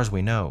 and as far as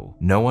we know,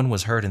 no one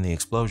was hurt in the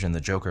explosion the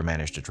Joker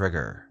managed to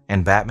trigger,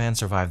 and Batman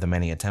survived the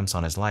many attempts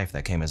on his life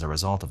that came as a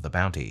result of the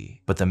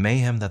bounty. But the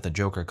mayhem that the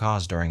Joker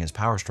caused during his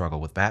power struggle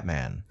with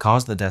Batman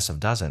caused the deaths of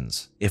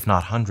dozens, if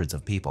not hundreds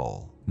of people.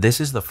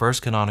 This is the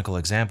first canonical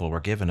example we're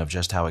given of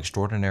just how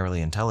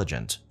extraordinarily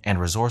intelligent and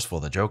resourceful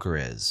the Joker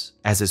is,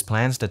 as his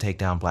plans to take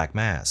down Black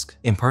Mask,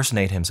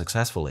 impersonate him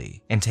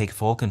successfully, and take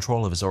full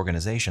control of his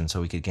organization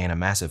so he could gain a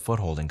massive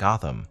foothold in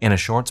Gotham in a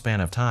short span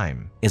of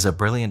time is a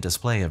brilliant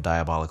display of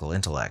diabolical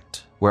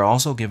intellect. We're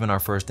also given our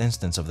first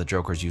instance of the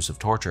Joker's use of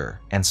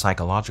torture and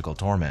psychological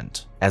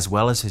torment, as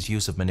well as his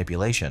use of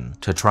manipulation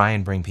to try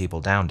and bring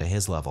people down to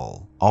his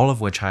level, all of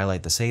which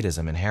highlight the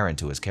sadism inherent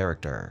to his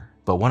character.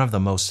 But one of the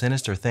most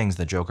sinister things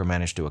the Joker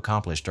managed to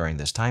accomplish during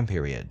this time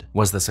period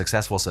was the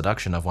successful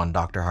seduction of one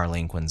Dr.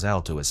 Harleen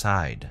Quinzel to his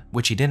side,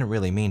 which he didn't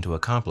really mean to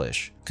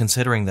accomplish,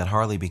 considering that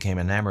Harley became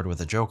enamored with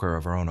the Joker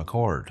of her own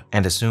accord,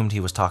 and assumed he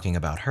was talking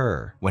about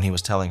her when he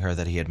was telling her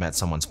that he had met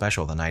someone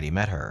special the night he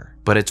met her.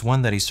 But it's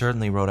one that he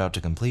certainly wrote out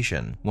to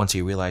completion once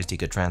he realized he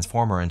could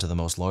transform her into the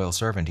most loyal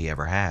servant he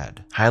ever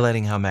had,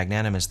 highlighting how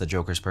magnanimous the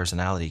Joker's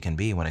personality can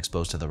be when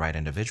exposed to the right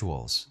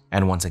individuals,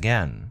 and once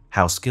again,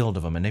 how skilled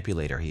of a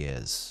manipulator he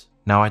is.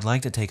 Now I'd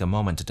like to take a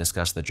moment to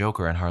discuss the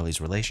Joker and Harley's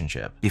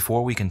relationship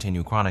before we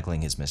continue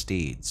chronicling his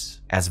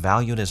misdeeds. As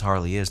valued as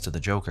Harley is to the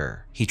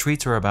Joker, he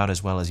treats her about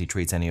as well as he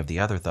treats any of the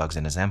other thugs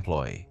in his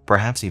employ,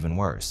 perhaps even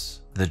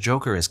worse. The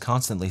Joker is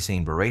constantly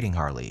seen berating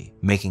Harley,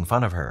 making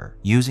fun of her,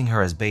 using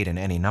her as bait in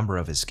any number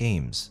of his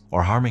schemes,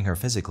 or harming her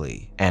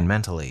physically and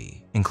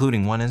mentally,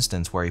 including one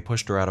instance where he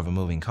pushed her out of a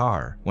moving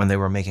car when they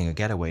were making a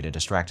getaway to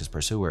distract his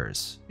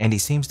pursuers, and he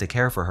seems to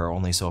care for her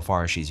only so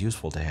far as she's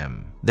useful to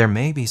him. There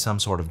may be some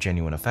sort of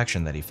genuine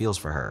affection that he feels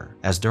for her,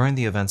 as during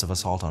the events of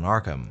Assault on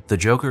Arkham, the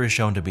Joker is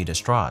shown to be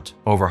distraught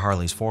over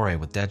Harley's foray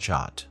with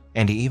Deadshot,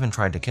 and he even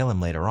tried to kill him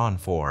later on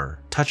for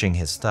touching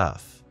his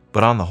stuff.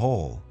 But on the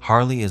whole,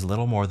 Harley is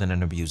little more than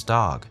an abused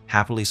dog,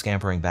 happily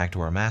scampering back to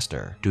her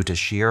master due to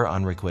sheer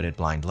unrequited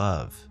blind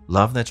love.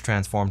 Love that's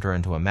transformed her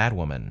into a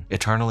madwoman,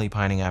 eternally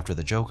pining after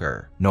the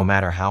Joker, no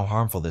matter how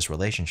harmful this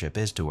relationship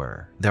is to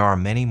her. There are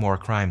many more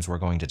crimes we're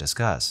going to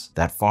discuss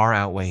that far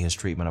outweigh his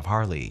treatment of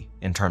Harley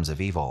in terms of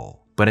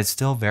evil. But it's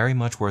still very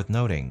much worth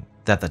noting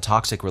that the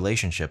toxic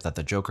relationship that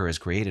the Joker has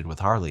created with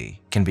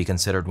Harley can be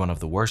considered one of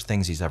the worst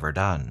things he's ever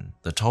done,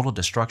 the total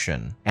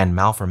destruction and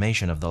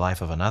malformation of the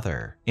life of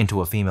another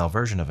into a female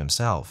version of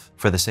himself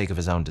for the sake of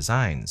his own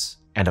designs,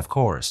 and of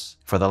course,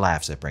 for the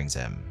laughs it brings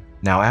him.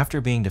 Now, after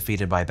being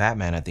defeated by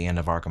Batman at the end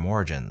of Arkham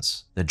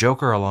Origins, the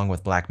Joker along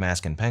with Black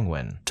Mask and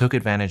Penguin took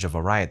advantage of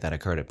a riot that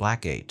occurred at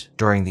Blackgate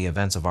during the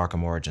events of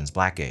Arkham Origins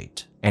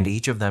Blackgate, and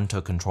each of them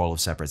took control of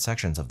separate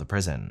sections of the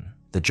prison.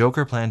 The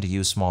Joker planned to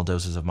use small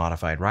doses of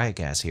modified riot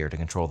gas here to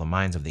control the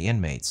minds of the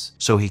inmates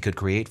so he could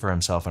create for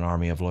himself an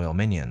army of loyal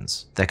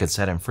minions that could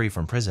set him free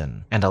from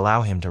prison and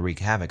allow him to wreak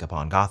havoc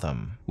upon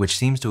Gotham, which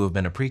seems to have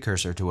been a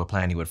precursor to a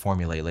plan he would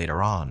formulate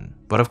later on.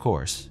 But of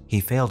course, he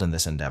failed in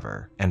this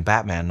endeavor, and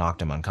Batman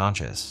knocked him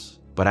unconscious.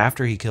 But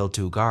after he killed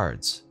 2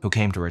 guards, who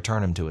came to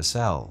return him to his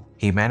cell,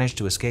 he managed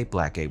to escape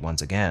Blackgate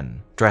once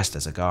again, dressed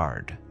as a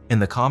guard. In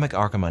the comic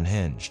Arkham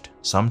Unhinged,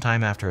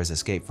 sometime after his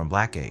escape from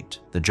Blackgate,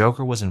 the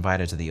Joker was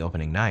invited to the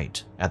opening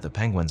night at the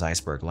Penguin's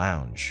Iceberg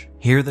Lounge.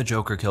 Here, the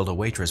Joker killed a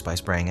waitress by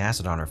spraying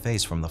acid on her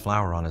face from the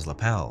flower on his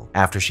lapel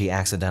after she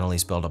accidentally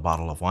spilled a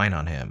bottle of wine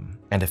on him.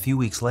 And a few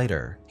weeks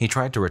later, he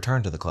tried to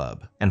return to the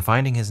club, and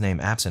finding his name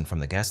absent from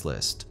the guest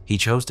list, he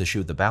chose to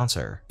shoot the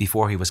bouncer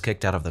before he was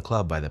kicked out of the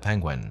club by the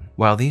Penguin.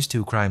 While these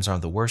 2 crimes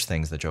aren't the worst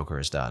things the Joker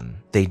has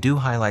done, they do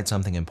highlight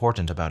something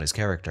important about his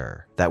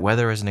character, that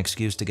whether as an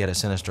excuse to get a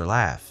sinister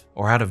laugh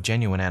or out of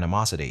genuine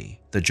animosity,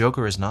 the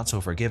Joker is not so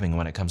forgiving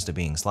when it comes to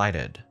being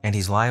slighted, and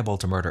he's liable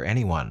to murder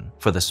anyone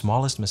for the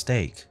smallest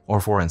mistake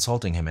or for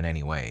insulting him in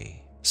any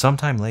way.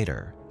 Sometime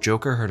later,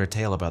 Joker heard a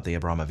tale about the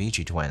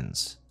Abramovici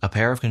twins, a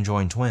pair of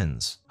conjoined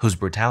twins whose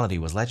brutality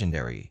was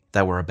legendary,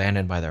 that were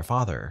abandoned by their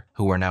father,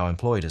 who were now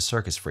employed as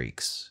circus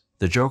freaks.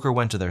 The Joker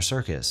went to their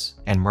circus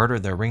and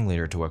murdered their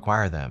ringleader to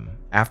acquire them,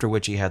 after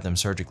which he had them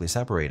surgically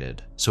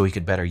separated so he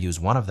could better use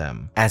one of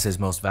them as his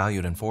most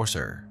valued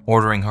enforcer,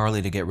 ordering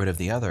Harley to get rid of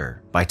the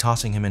other by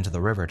tossing him into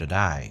the river to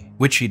die,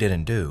 which she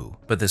didn't do,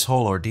 but this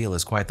whole ordeal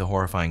is quite the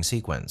horrifying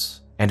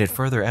sequence, and it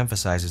further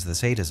emphasizes the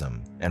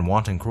sadism and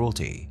wanton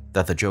cruelty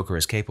that the Joker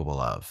is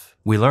capable of.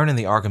 We learn in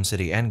the Arkham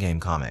City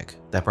Endgame comic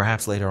that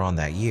perhaps later on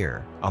that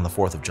year, on the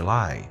 4th of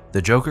July,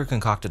 the Joker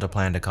concocted a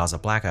plan to cause a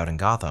blackout in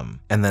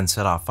Gotham and then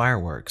set off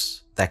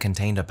fireworks that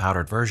contained a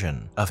powdered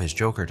version of his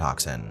Joker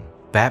toxin.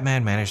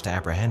 Batman managed to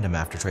apprehend him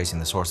after tracing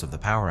the source of the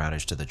power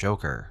outage to the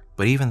Joker,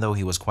 but even though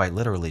he was quite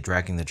literally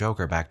dragging the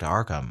Joker back to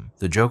Arkham,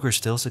 the Joker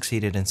still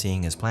succeeded in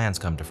seeing his plans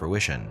come to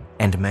fruition,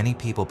 and many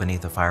people beneath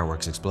the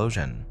fireworks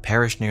explosion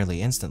perished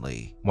nearly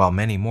instantly, while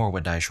many more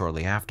would die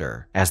shortly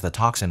after, as the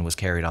toxin was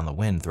carried on the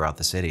wind throughout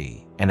the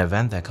city, an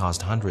event that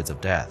caused hundreds of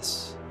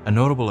deaths. A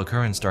notable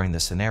occurrence during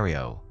this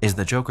scenario is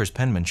the Joker's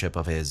penmanship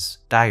of his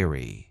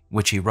diary,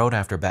 which he wrote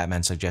after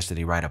Batman suggested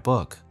he write a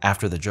book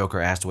after the Joker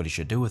asked what he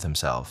should do with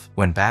himself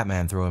when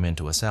Batman threw him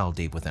into a cell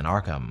deep within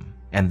Arkham.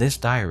 And this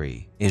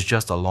diary is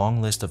just a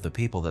long list of the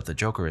people that the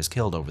Joker has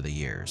killed over the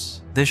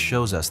years. This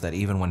shows us that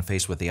even when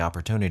faced with the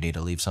opportunity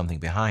to leave something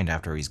behind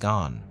after he's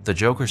gone, the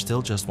Joker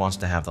still just wants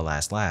to have the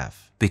last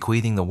laugh,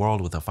 bequeathing the world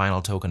with a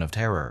final token of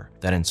terror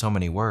that in so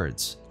many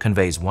words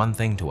conveys one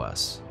thing to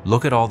us: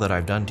 look at all that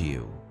I've done to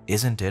you.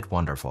 Isn't it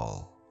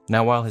wonderful?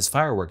 Now, while his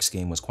fireworks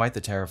scheme was quite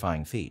the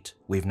terrifying feat,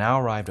 we've now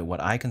arrived at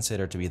what I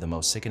consider to be the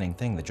most sickening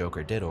thing the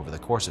Joker did over the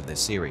course of this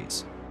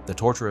series: the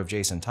torture of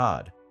Jason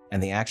Todd,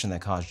 and the action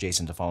that caused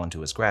Jason to fall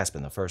into his grasp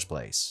in the first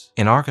place.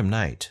 In Arkham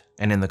Knight,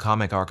 and in the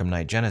comic Arkham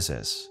Knight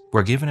Genesis,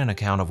 we're given an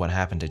account of what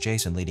happened to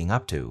Jason leading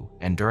up to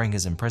and during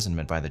his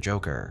imprisonment by the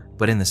Joker.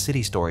 But in the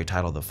city story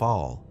titled The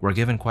Fall, we're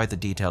given quite the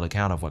detailed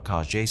account of what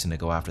caused Jason to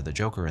go after the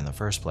Joker in the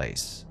first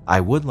place. I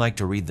would like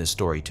to read this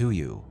story to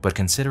you, but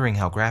considering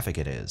how graphic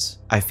it is,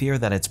 I fear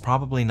that it's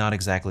probably not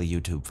exactly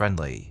YouTube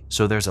friendly,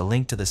 so there's a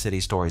link to the city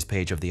stories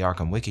page of the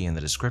Arkham Wiki in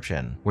the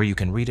description where you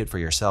can read it for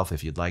yourself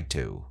if you'd like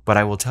to. But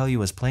I will tell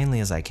you as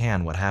plainly as I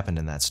can what happened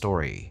in that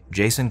story.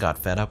 Jason got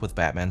fed up with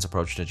Batman's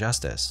approach to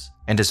justice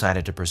and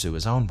decided to pursue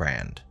his own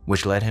brand,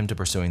 which led him to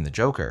pursuing the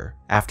Joker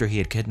after he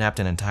had kidnapped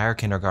an entire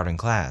kindergarten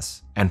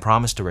class and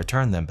promised to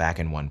return them back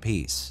in one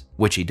piece,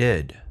 which he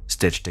did,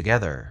 stitched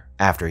together,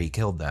 after he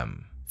killed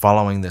them.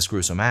 Following this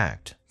gruesome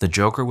act, the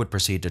Joker would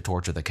proceed to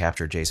torture the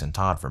captured Jason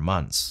Todd for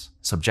months,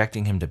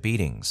 subjecting him to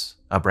beatings,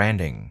 a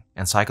branding,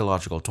 and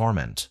psychological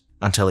torment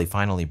until he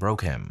finally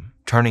broke him,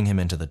 turning him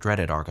into the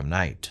dreaded Arkham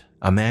Knight,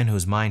 a man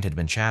whose mind had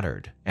been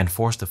shattered and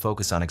forced to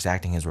focus on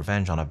exacting his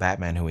revenge on a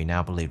Batman who he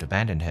now believed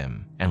abandoned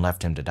him and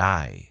left him to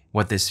die.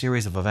 What this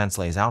series of events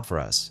lays out for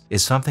us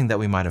is something that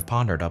we might have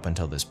pondered up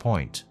until this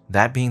point,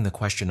 that being the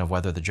question of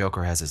whether the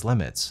Joker has his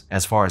limits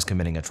as far as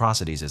committing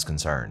atrocities is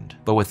concerned.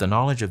 But with the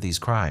knowledge of these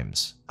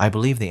crimes, I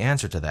believe the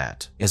answer to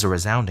that is a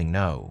resounding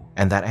no,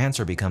 and that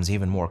answer becomes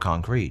even more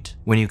concrete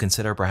when you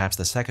consider perhaps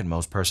the second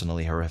most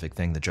personally horrific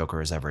thing the Joker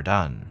has ever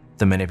done: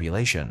 the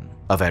manipulation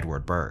of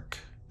Edward Burke.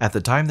 At the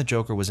time the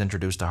Joker was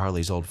introduced to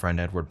Harley's old friend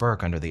Edward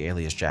Burke under the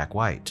alias Jack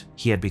White,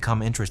 he had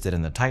become interested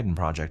in the Titan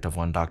project of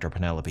one Dr.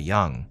 Penelope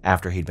Young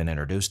after he'd been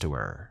introduced to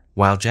her.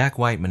 While Jack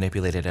White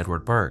manipulated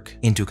Edward Burke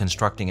into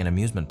constructing an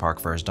amusement park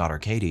for his daughter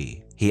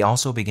Katie, he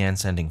also began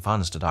sending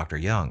funds to Dr.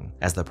 Young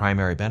as the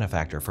primary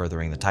benefactor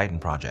furthering the Titan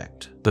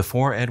project.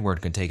 Before Edward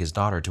could take his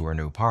daughter to her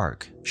new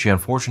park, she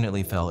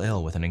unfortunately fell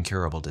ill with an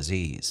incurable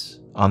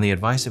disease. On the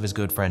advice of his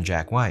good friend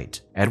Jack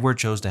White, Edward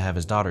chose to have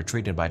his daughter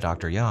treated by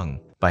Dr. Young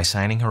by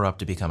signing her up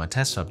to become a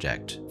test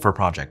subject for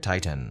Project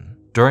Titan.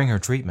 During her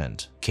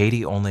treatment,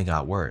 Katie only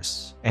got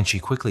worse, and she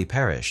quickly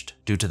perished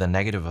due to the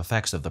negative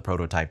effects of the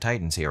prototype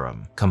Titan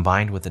serum,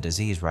 combined with the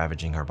disease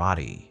ravaging her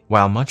body.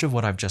 While much of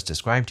what I've just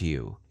described to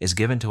you is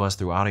given to us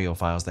through audio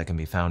files that can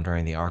be found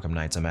during the Arkham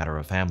Knight's A Matter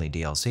of Family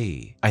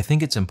DLC, I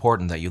think it's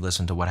important that you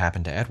listen to what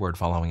happened to Edward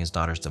following his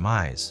daughter's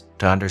demise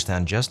to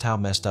understand just how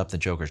messed up the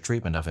Joker's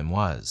treatment of him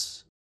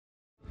was.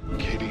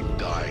 Katie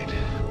died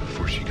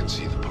before she could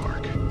see the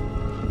park.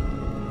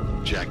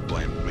 Jack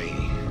blamed me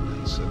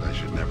and said I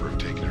should never have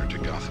taken her to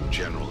Gotham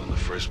General in the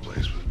first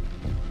place.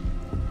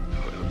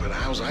 But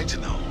how was I to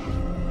know?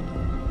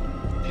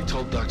 He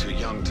told Dr.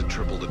 Young to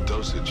triple the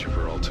dosage of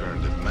her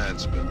alternative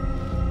meds, but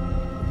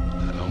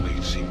that only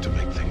seemed to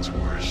make things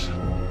worse.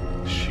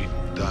 She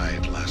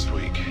died last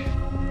week,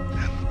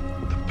 and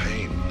the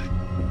pain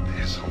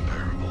is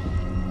unbearable.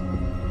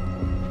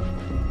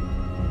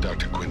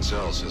 Dr.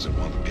 Gonzalez says it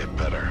won't get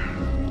better.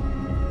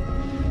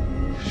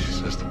 She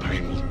says the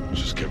pain will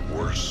just get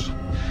worse,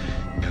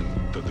 and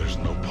that there's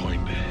no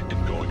point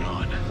in going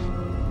on.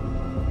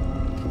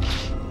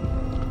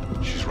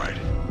 She's right.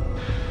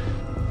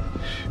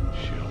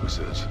 She always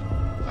is.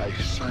 I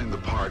signed the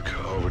park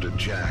over to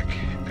Jack,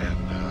 and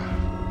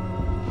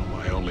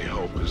my only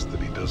hope is that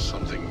he does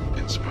something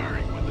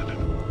inspiring with it.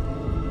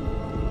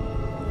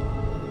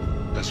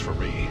 As for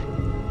me,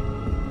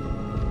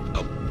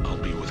 I'll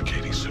be with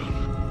Katie soon.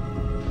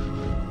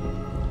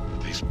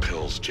 These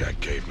pills Jack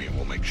gave me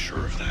will make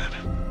sure of that.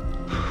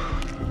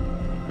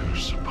 They're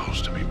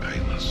supposed to be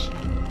painless.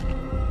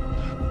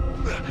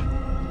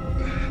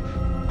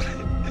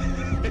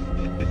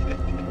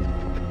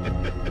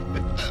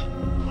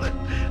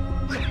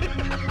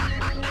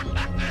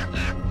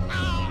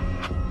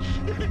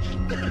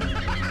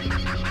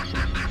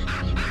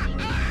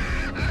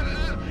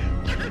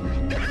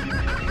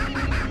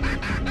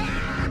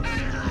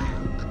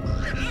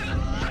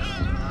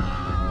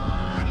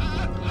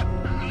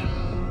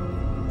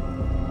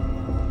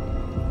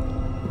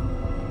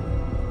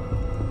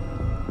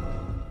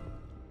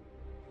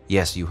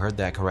 Yes, you heard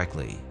that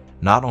correctly.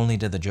 Not only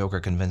did the Joker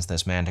convince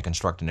this man to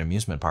construct an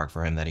amusement park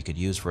for him that he could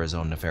use for his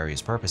own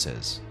nefarious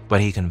purposes,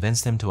 but he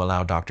convinced him to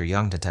allow Dr.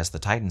 Young to test the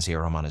Titan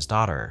serum on his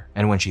daughter,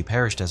 and when she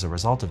perished as a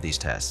result of these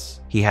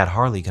tests, he had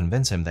Harley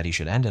convince him that he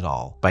should end it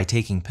all by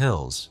taking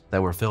pills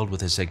that were filled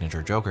with his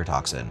signature Joker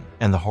toxin,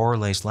 and the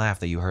horror-laced laugh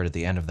that you heard at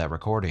the end of that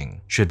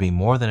recording should be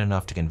more than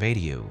enough to convey to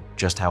you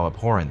just how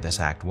abhorrent this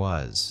act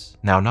was.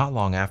 Now, not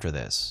long after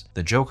this,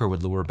 the Joker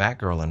would lure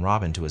Batgirl and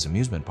Robin to his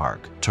amusement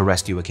park to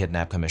rescue a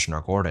kidnapped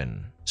Commissioner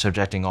Gordon,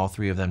 subjecting all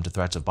three of them to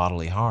threats of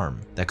bodily harm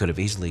that could have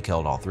easily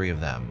killed all three of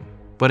them.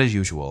 But as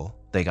usual,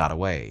 they got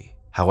away.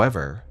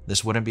 However,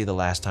 this wouldn't be the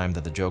last time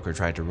that the Joker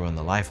tried to ruin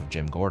the life of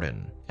Jim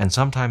Gordon, and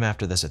sometime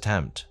after this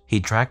attempt,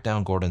 he'd track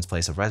down Gordon's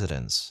place of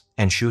residence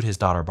and shoot his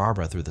daughter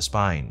Barbara through the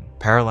spine,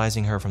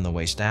 paralyzing her from the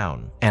waist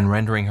down and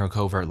rendering her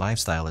covert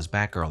lifestyle as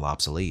Batgirl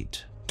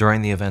obsolete.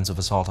 During the events of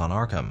Assault on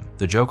Arkham,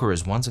 the Joker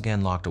is once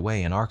again locked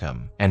away in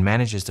Arkham and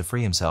manages to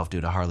free himself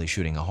due to Harley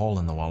shooting a hole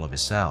in the wall of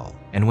his cell.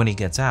 And when he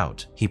gets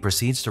out, he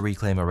proceeds to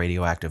reclaim a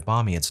radioactive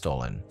bomb he had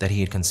stolen that he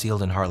had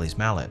concealed in Harley's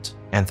mallet,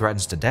 and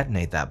threatens to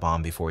detonate that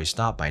bomb before he's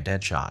stopped by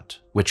Deadshot,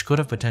 which could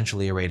have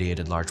potentially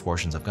irradiated large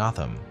portions of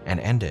Gotham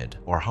and ended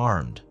or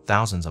harmed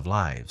thousands of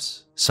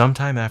lives.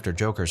 Sometime after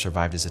Joker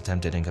survived his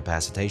attempted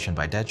incapacitation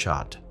by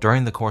Deadshot,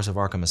 during the course of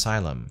Arkham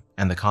Asylum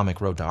and the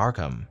comic Road to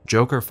Arkham,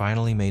 Joker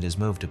finally made his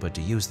move to put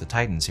to use the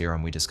Titan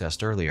serum we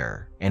discussed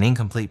earlier, an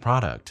incomplete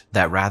product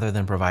that, rather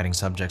than providing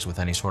subjects with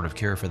any sort of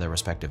cure for their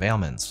respective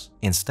ailments,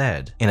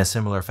 instead, in a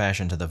similar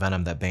fashion to the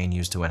venom that Bane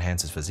used to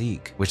enhance his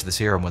physique, which the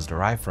serum was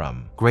derived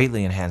from,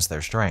 greatly enhanced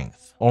their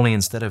strength. Only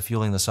instead of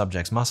fueling the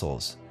subject's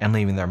muscles and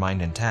leaving their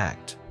mind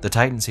intact, the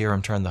Titan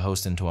serum turned the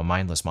host into a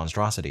mindless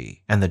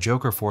monstrosity, and the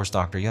Joker forced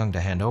Dr. Young to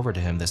hand over to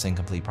him this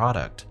incomplete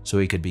product so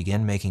he could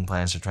begin making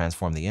plans to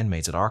transform the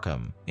inmates at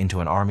Arkham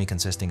into an army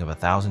consisting of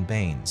 1,000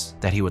 Banes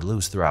that he would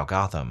loose throughout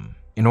Gotham.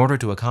 In order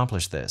to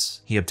accomplish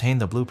this, he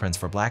obtained the blueprints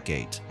for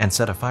Blackgate and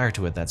set a fire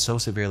to it that so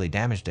severely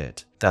damaged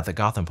it that the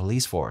Gotham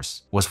police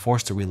force was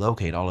forced to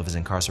relocate all of his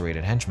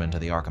incarcerated henchmen to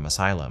the Arkham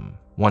Asylum.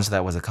 Once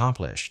that was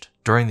accomplished,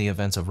 during the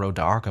events of Road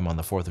to Arkham on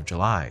the 4th of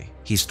July,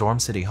 he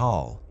stormed City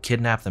Hall,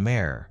 kidnapped the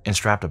mayor, and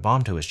strapped a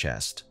bomb to his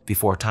chest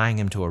before tying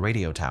him to a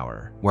radio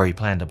tower, where he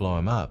planned to blow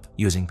him up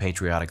using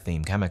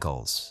patriotic-themed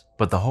chemicals.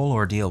 But the whole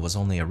ordeal was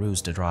only a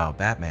ruse to draw out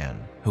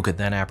Batman, who could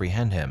then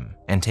apprehend him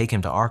and take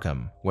him to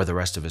Arkham, where the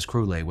rest of his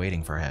crew lay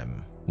waiting for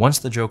him. Once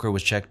the Joker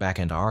was checked back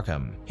into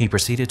Arkham, he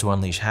proceeded to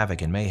unleash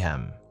havoc and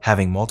mayhem,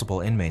 having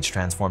multiple inmates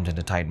transformed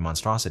into Titan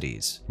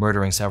monstrosities,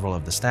 murdering several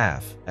of the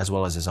staff, as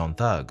well as his own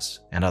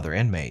thugs and other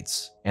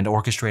inmates, and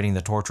orchestrating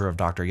the torture of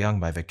Dr. Young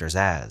by Victor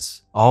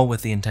Zsasz, all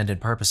with the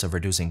intended purpose of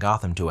reducing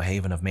Gotham to a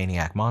haven of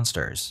maniac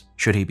monsters,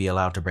 should he be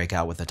allowed to break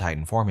out with the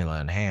Titan formula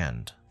in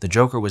hand. The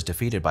Joker was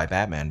defeated by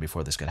Batman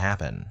before this could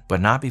happen,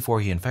 but not before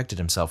he infected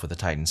himself with the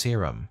Titan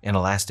serum in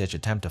a last-ditch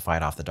attempt to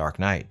fight off the Dark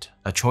Knight,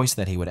 a choice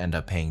that he would end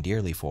up paying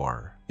dearly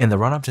for. In the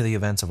run-up to the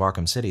events of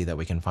Arkham City that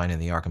we can find in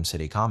the Arkham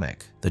City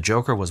comic, the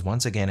Joker was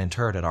once again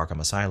interred at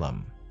Arkham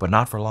Asylum, but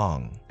not for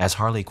long, as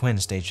Harley Quinn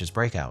staged his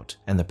breakout,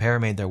 and the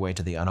pair made their way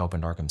to the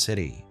unopened Arkham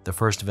City, the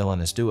first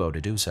villainous duo to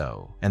do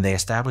so, and they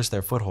established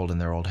their foothold in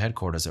their old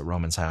headquarters at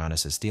Roman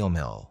Sionis' steel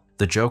mill.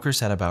 The Joker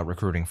set about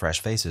recruiting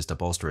fresh faces to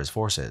bolster his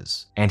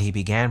forces, and he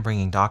began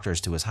bringing doctors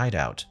to his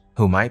hideout,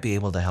 who might be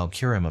able to help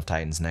cure him of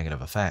Titan's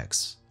negative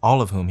effects,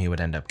 all of whom he would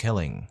end up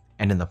killing.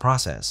 And in the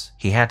process,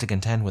 he had to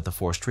contend with the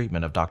forced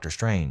treatment of Dr.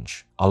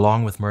 Strange,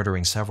 along with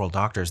murdering several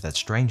doctors that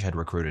Strange had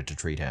recruited to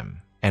treat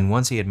him. And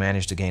once he had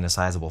managed to gain a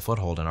sizable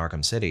foothold in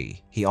Arkham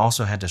City, he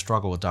also had to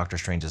struggle with Dr.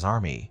 Strange's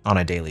army on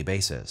a daily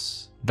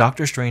basis.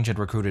 Dr. Strange had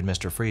recruited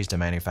Mr. Freeze to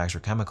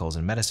manufacture chemicals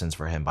and medicines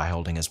for him by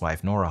holding his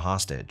wife Nora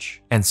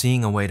hostage, and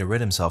seeing a way to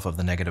rid himself of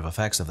the negative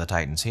effects of the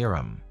Titan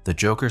serum, the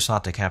Joker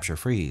sought to capture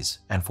Freeze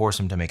and force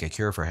him to make a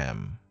cure for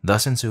him.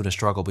 Thus ensued a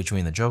struggle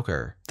between the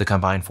Joker, the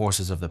combined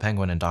forces of the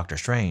Penguin and Dr.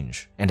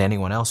 Strange, and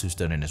anyone else who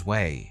stood in his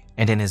way.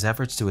 And in his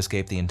efforts to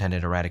escape the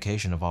intended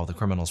eradication of all the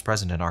criminals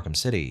present in Arkham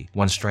City,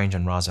 once Strange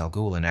and Ra's al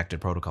Ghul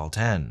enacted Protocol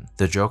 10,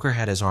 the Joker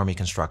had his army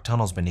construct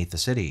tunnels beneath the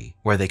city,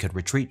 where they could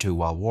retreat to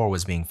while war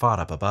was being fought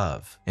up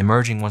above,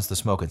 emerging once the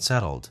smoke had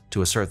settled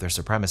to assert their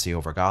supremacy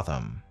over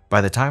Gotham. By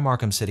the time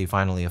Arkham City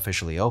finally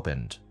officially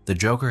opened, the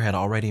Joker had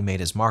already made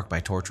his mark by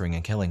torturing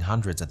and killing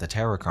hundreds at the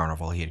terror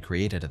carnival he had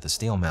created at the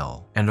steel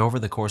mill, and over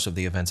the course of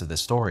the events of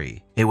this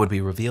story, it would be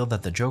revealed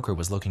that the Joker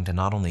was looking to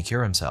not only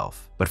cure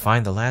himself, but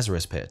find the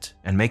Lazarus Pit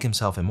and make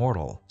himself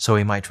immortal so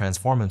he might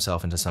transform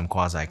himself into some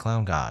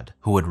quasi-clown god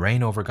who would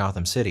reign over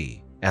Gotham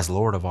City as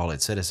lord of all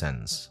its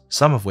citizens,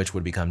 some of which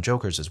would become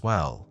Jokers as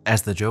well,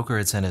 as the Joker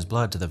had sent his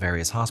blood to the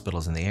various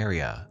hospitals in the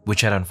area,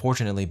 which had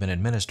unfortunately been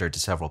administered to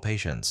several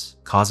patients,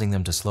 causing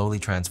them to slowly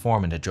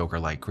transform into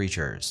Joker-like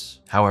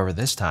creatures. However,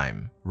 this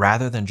time,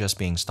 rather than just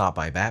being stopped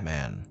by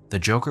Batman, the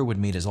Joker would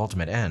meet his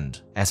ultimate end,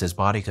 as his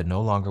body could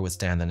no longer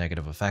withstand the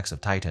negative effects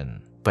of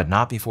Titan, but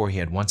not before he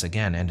had once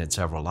again ended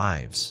several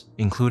lives,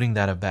 including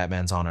that of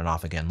Batman's on and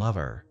off again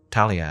lover,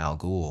 Talia al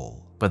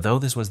Ghul. But though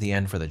this was the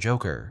end for the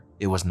Joker,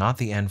 it was not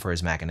the end for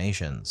his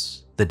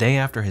machinations. The day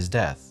after his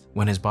death,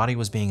 when his body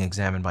was being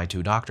examined by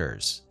two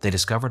doctors, they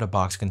discovered a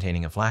box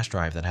containing a flash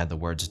drive that had the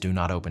words "Do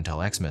not open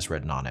till Xmas"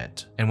 written on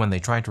it, and when they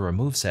tried to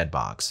remove said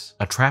box,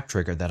 a trap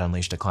triggered that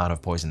unleashed a cloud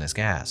of poisonous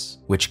gas,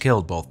 which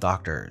killed both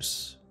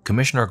doctors.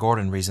 Commissioner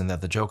Gordon reasoned that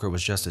the Joker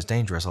was just as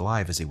dangerous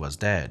alive as he was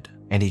dead,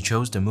 and he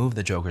chose to move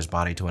the Joker's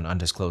body to an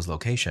undisclosed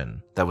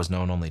location that was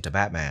known only to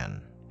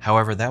Batman.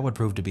 However, that would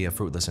prove to be a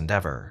fruitless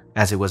endeavor,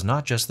 as it was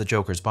not just the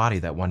Joker's body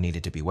that one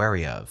needed to be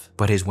wary of,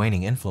 but his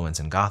waning influence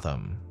in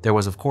Gotham. There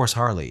was of course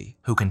Harley,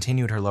 who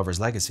continued her lover's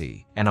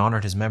legacy and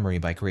honored his memory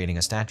by creating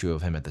a statue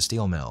of him at the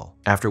steel mill,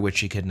 after which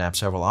she kidnapped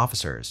several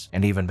officers,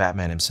 and even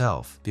Batman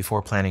himself,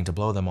 before planning to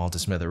blow them all to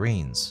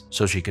smithereens,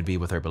 so she could be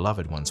with her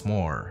beloved once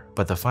more.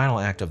 But the final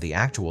act of the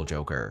actual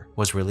Joker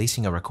was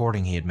releasing a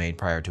recording he had made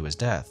prior to his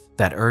death,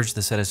 that urged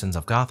the citizens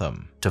of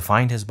Gotham to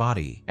find his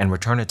body and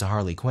return it to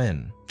Harley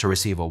Quinn to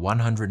receive a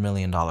 $100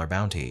 million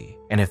bounty.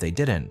 And if they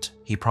didn't,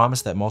 he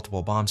promised that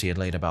multiple bombs he had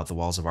laid about the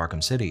walls of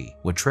Arkham City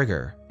would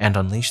trigger and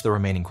unleash the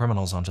remaining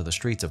criminals onto the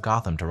streets of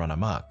Gotham to run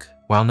amok.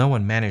 While no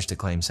one managed to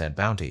claim said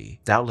bounty,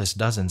 doubtless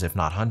dozens if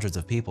not hundreds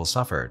of people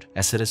suffered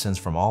as citizens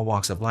from all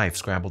walks of life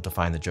scrambled to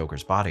find the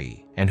Joker's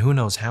body, and who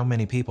knows how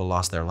many people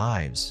lost their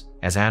lives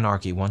as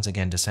anarchy once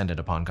again descended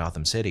upon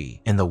Gotham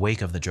City in the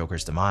wake of the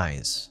Joker's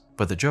demise.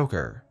 But the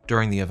Joker,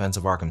 during the events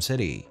of Arkham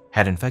City,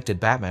 had infected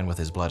Batman with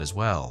his blood as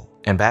well,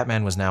 and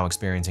Batman was now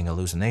experiencing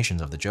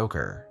hallucinations of the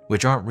Joker,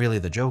 which aren't really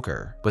the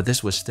Joker, but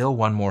this was still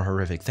one more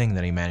horrific thing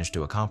that he managed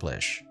to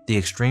accomplish: the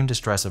extreme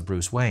distress of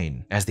Bruce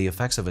Wayne as the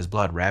effects of his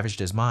blood ravaged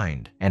his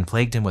mind and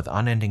plagued him with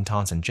unending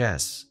taunts and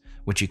jests,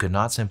 which he could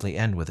not simply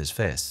end with his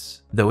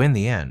fists. Though in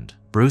the end,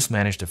 Bruce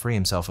managed to free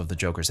himself of the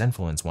Joker's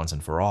influence once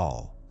and for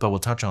all, but we'll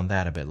touch on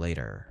that a bit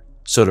later.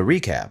 So to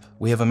recap,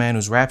 we have a man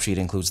whose rap sheet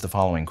includes the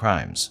following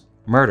crimes: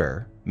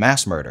 murder,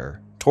 mass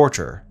murder,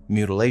 torture,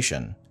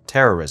 mutilation,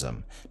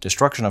 terrorism,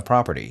 destruction of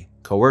property,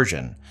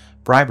 coercion,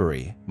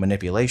 bribery,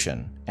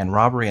 manipulation, and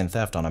robbery and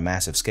theft on a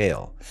massive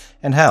scale.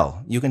 And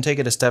hell, you can take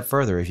it a step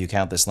further if you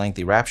count this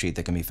lengthy rap sheet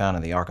that can be found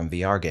in the Arkham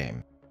VR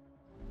game.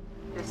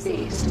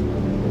 Deceased.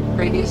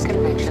 Previous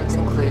convictions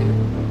include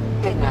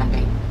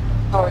kidnapping,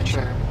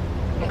 torture,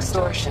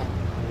 extortion,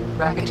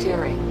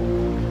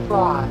 racketeering,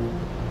 fraud,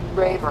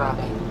 grave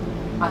robbing,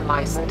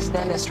 unlicensed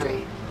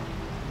dentistry,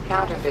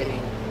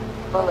 counterfeiting,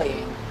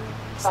 bullying,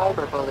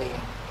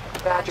 cyberbullying,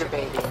 badger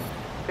baiting,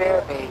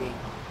 bear baiting,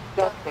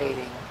 duck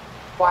baiting,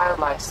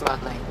 wildlife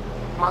smuggling,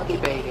 monkey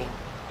baiting,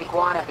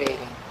 iguana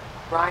baiting,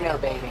 rhino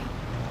baiting,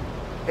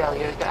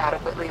 failure to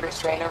adequately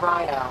restrain a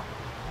rhino,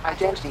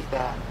 identity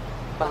theft,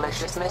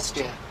 malicious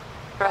mischief,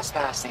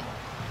 trespassing,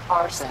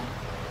 arson,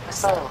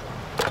 assault,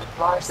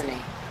 larceny,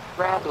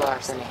 grand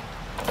larceny,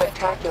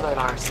 spectacular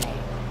larceny,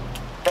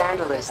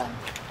 vandalism,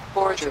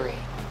 forgery,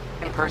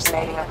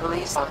 impersonating a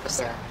police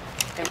officer,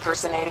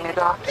 impersonating a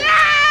doctor,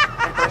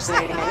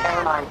 impersonating an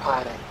airline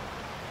pilot,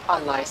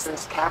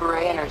 unlicensed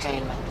cabaret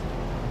entertainment,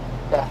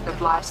 theft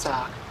of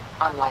livestock,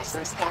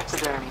 unlicensed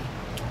taxidermy,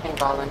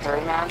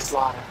 involuntary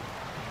manslaughter,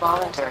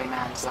 voluntary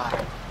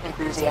manslaughter,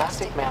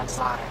 enthusiastic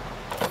manslaughter,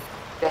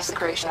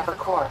 desecration of a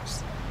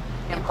corpse,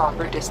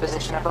 improper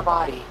disposition of a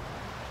body,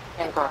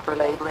 improper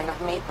labeling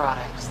of meat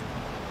products,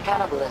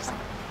 cannibalism,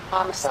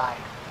 homicide,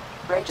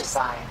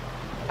 regicide,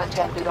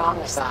 attempted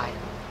homicide,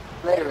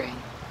 littering.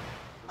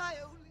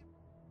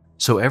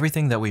 So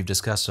everything that we've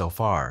discussed so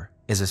far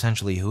is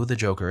essentially who the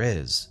Joker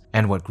is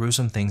and what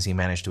gruesome things he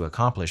managed to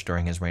accomplish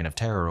during his reign of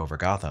terror over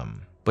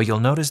Gotham. But you'll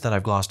notice that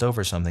I've glossed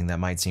over something that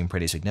might seem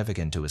pretty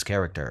significant to his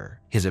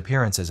character, his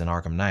appearances in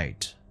Arkham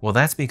Knight. Well,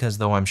 that's because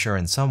though I'm sure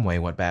in some way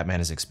what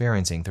Batman is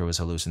experiencing through his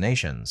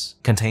hallucinations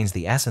contains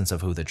the essence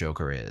of who the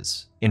Joker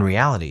is, in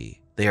reality,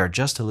 they are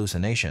just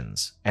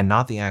hallucinations and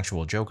not the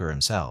actual Joker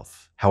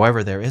himself.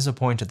 However, there is a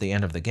point at the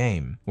end of the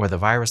game where the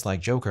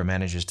virus-like Joker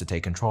manages to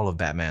take control of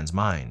Batman's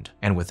mind,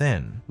 and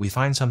within, we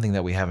find something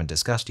that we haven't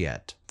discussed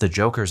yet, the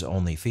Joker's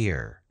only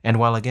fear. And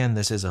while again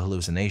this is a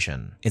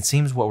hallucination, it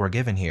seems what we're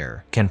given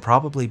here can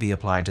probably be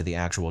applied to the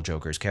actual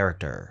Joker's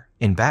character.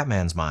 In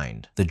Batman's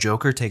mind, the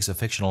Joker takes a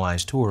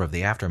fictionalized tour of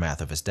the aftermath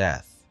of his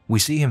death. We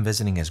see him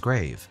visiting his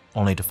grave,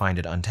 only to find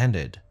it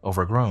untended,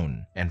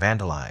 overgrown, and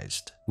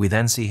vandalized. We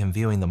then see him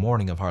viewing the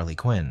mourning of Harley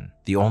Quinn,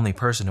 the only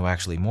person who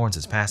actually mourns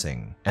his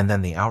passing, and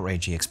then the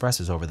outrage he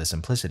expresses over the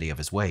simplicity of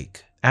his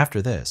wake.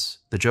 After this,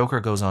 the Joker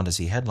goes on to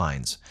see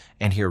headlines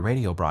and hear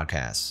radio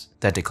broadcasts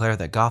that declare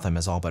that Gotham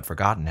has all but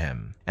forgotten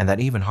him, and that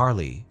even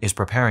Harley is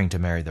preparing to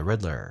marry the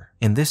Riddler.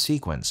 In this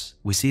sequence,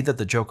 we see that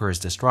the Joker is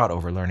distraught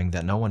over learning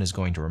that no one is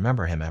going to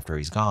remember him after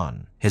he's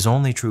gone, his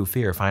only true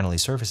fear finally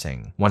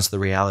surfacing once the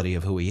reality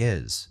of who he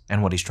is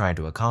and what he's trying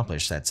to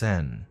accomplish sets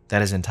in,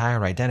 that his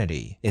entire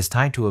identity is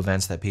tied to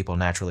events that people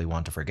naturally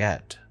want to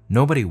forget.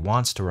 Nobody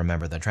wants to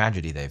remember the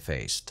tragedy they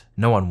faced.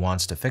 No one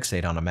wants to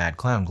fixate on a mad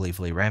clown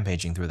gleefully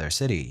rampaging through their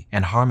city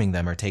and harming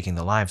them or taking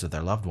the lives of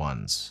their loved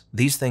ones.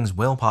 These things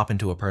will pop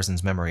into a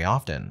person's memory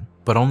often,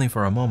 but only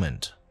for a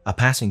moment. A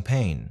passing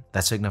pain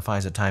that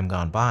signifies a time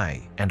gone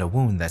by and a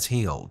wound that's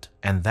healed.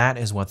 And that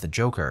is what the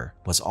Joker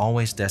was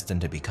always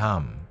destined to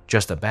become.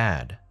 Just a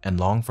bad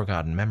and long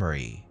forgotten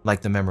memory,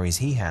 like the memories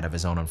he had of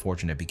his own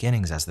unfortunate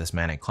beginnings as this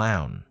manic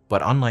clown.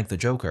 But unlike the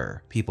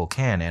Joker, people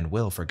can and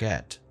will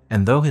forget.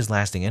 And though his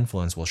lasting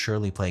influence will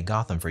surely plague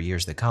Gotham for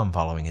years to come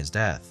following his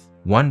death,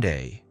 one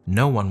day,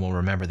 no one will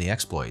remember the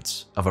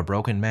exploits of a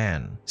broken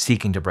man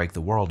seeking to break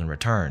the world in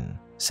return,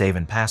 save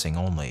in passing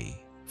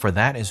only. For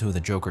that is who the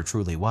Joker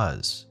truly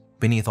was.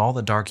 Beneath all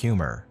the dark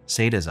humor,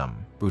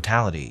 sadism,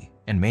 brutality,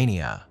 and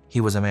mania,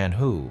 he was a man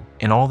who,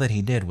 in all that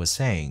he did, was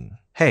saying,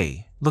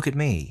 "Hey, look at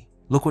me.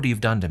 Look what you've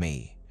done to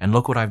me, and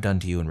look what I've done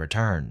to you in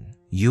return.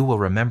 You will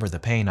remember the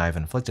pain I've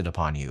inflicted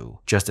upon you,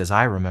 just as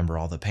I remember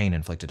all the pain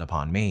inflicted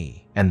upon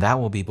me. And that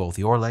will be both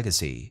your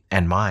legacy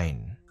and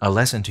mine. A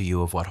lesson to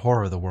you of what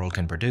horror the world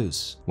can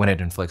produce when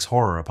it inflicts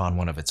horror upon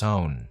one of its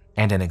own.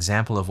 And an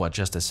example of what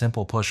just a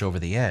simple push over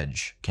the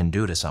edge can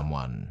do to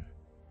someone."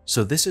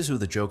 So this is who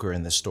the Joker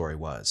in this story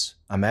was.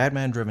 A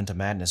madman driven to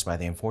madness by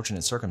the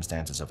unfortunate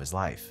circumstances of his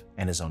life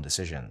and his own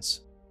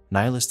decisions.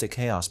 Nihilistic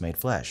chaos made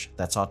flesh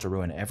that sought to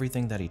ruin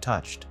everything that he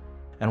touched.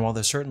 And while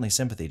there's certainly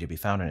sympathy to be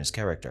found in his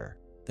character,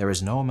 there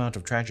is no amount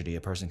of tragedy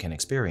a person can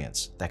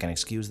experience that can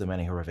excuse the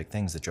many horrific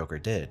things the Joker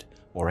did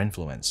or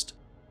influenced,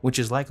 which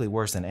is likely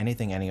worse than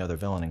anything any other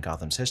villain in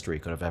Gotham's history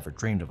could have ever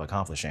dreamed of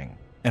accomplishing.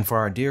 And for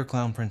our dear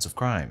clown prince of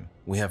crime,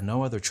 we have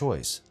no other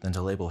choice than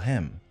to label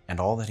him and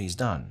all that he's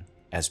done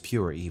as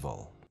pure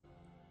evil.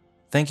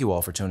 Thank you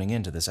all for tuning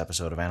in to this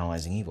episode of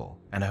Analyzing Evil,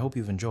 and I hope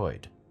you've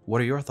enjoyed. What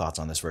are your thoughts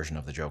on this version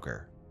of the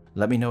Joker?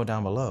 Let me know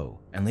down below,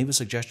 and leave a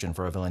suggestion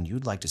for a villain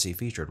you'd like to see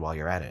featured while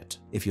you're at it.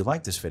 If you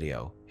like this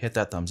video, hit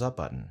that thumbs up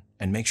button,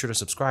 and make sure to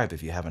subscribe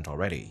if you haven't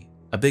already.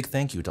 A big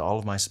thank you to all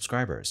of my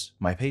subscribers,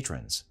 my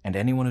patrons, and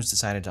anyone who's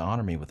decided to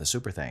honor me with a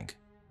super thank.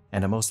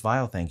 And a most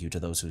vile thank you to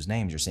those whose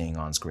names you're seeing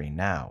on screen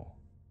now.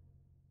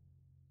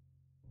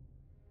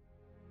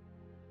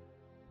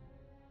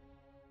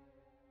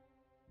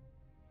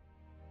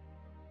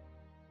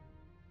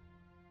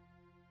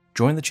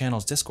 Join the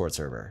channel's Discord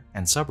server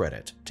and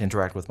subreddit to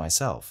interact with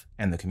myself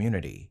and the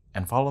community,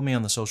 and follow me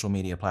on the social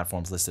media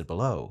platforms listed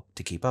below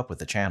to keep up with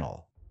the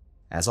channel.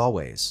 As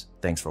always,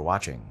 thanks for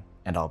watching,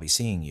 and I'll be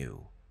seeing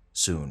you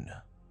soon.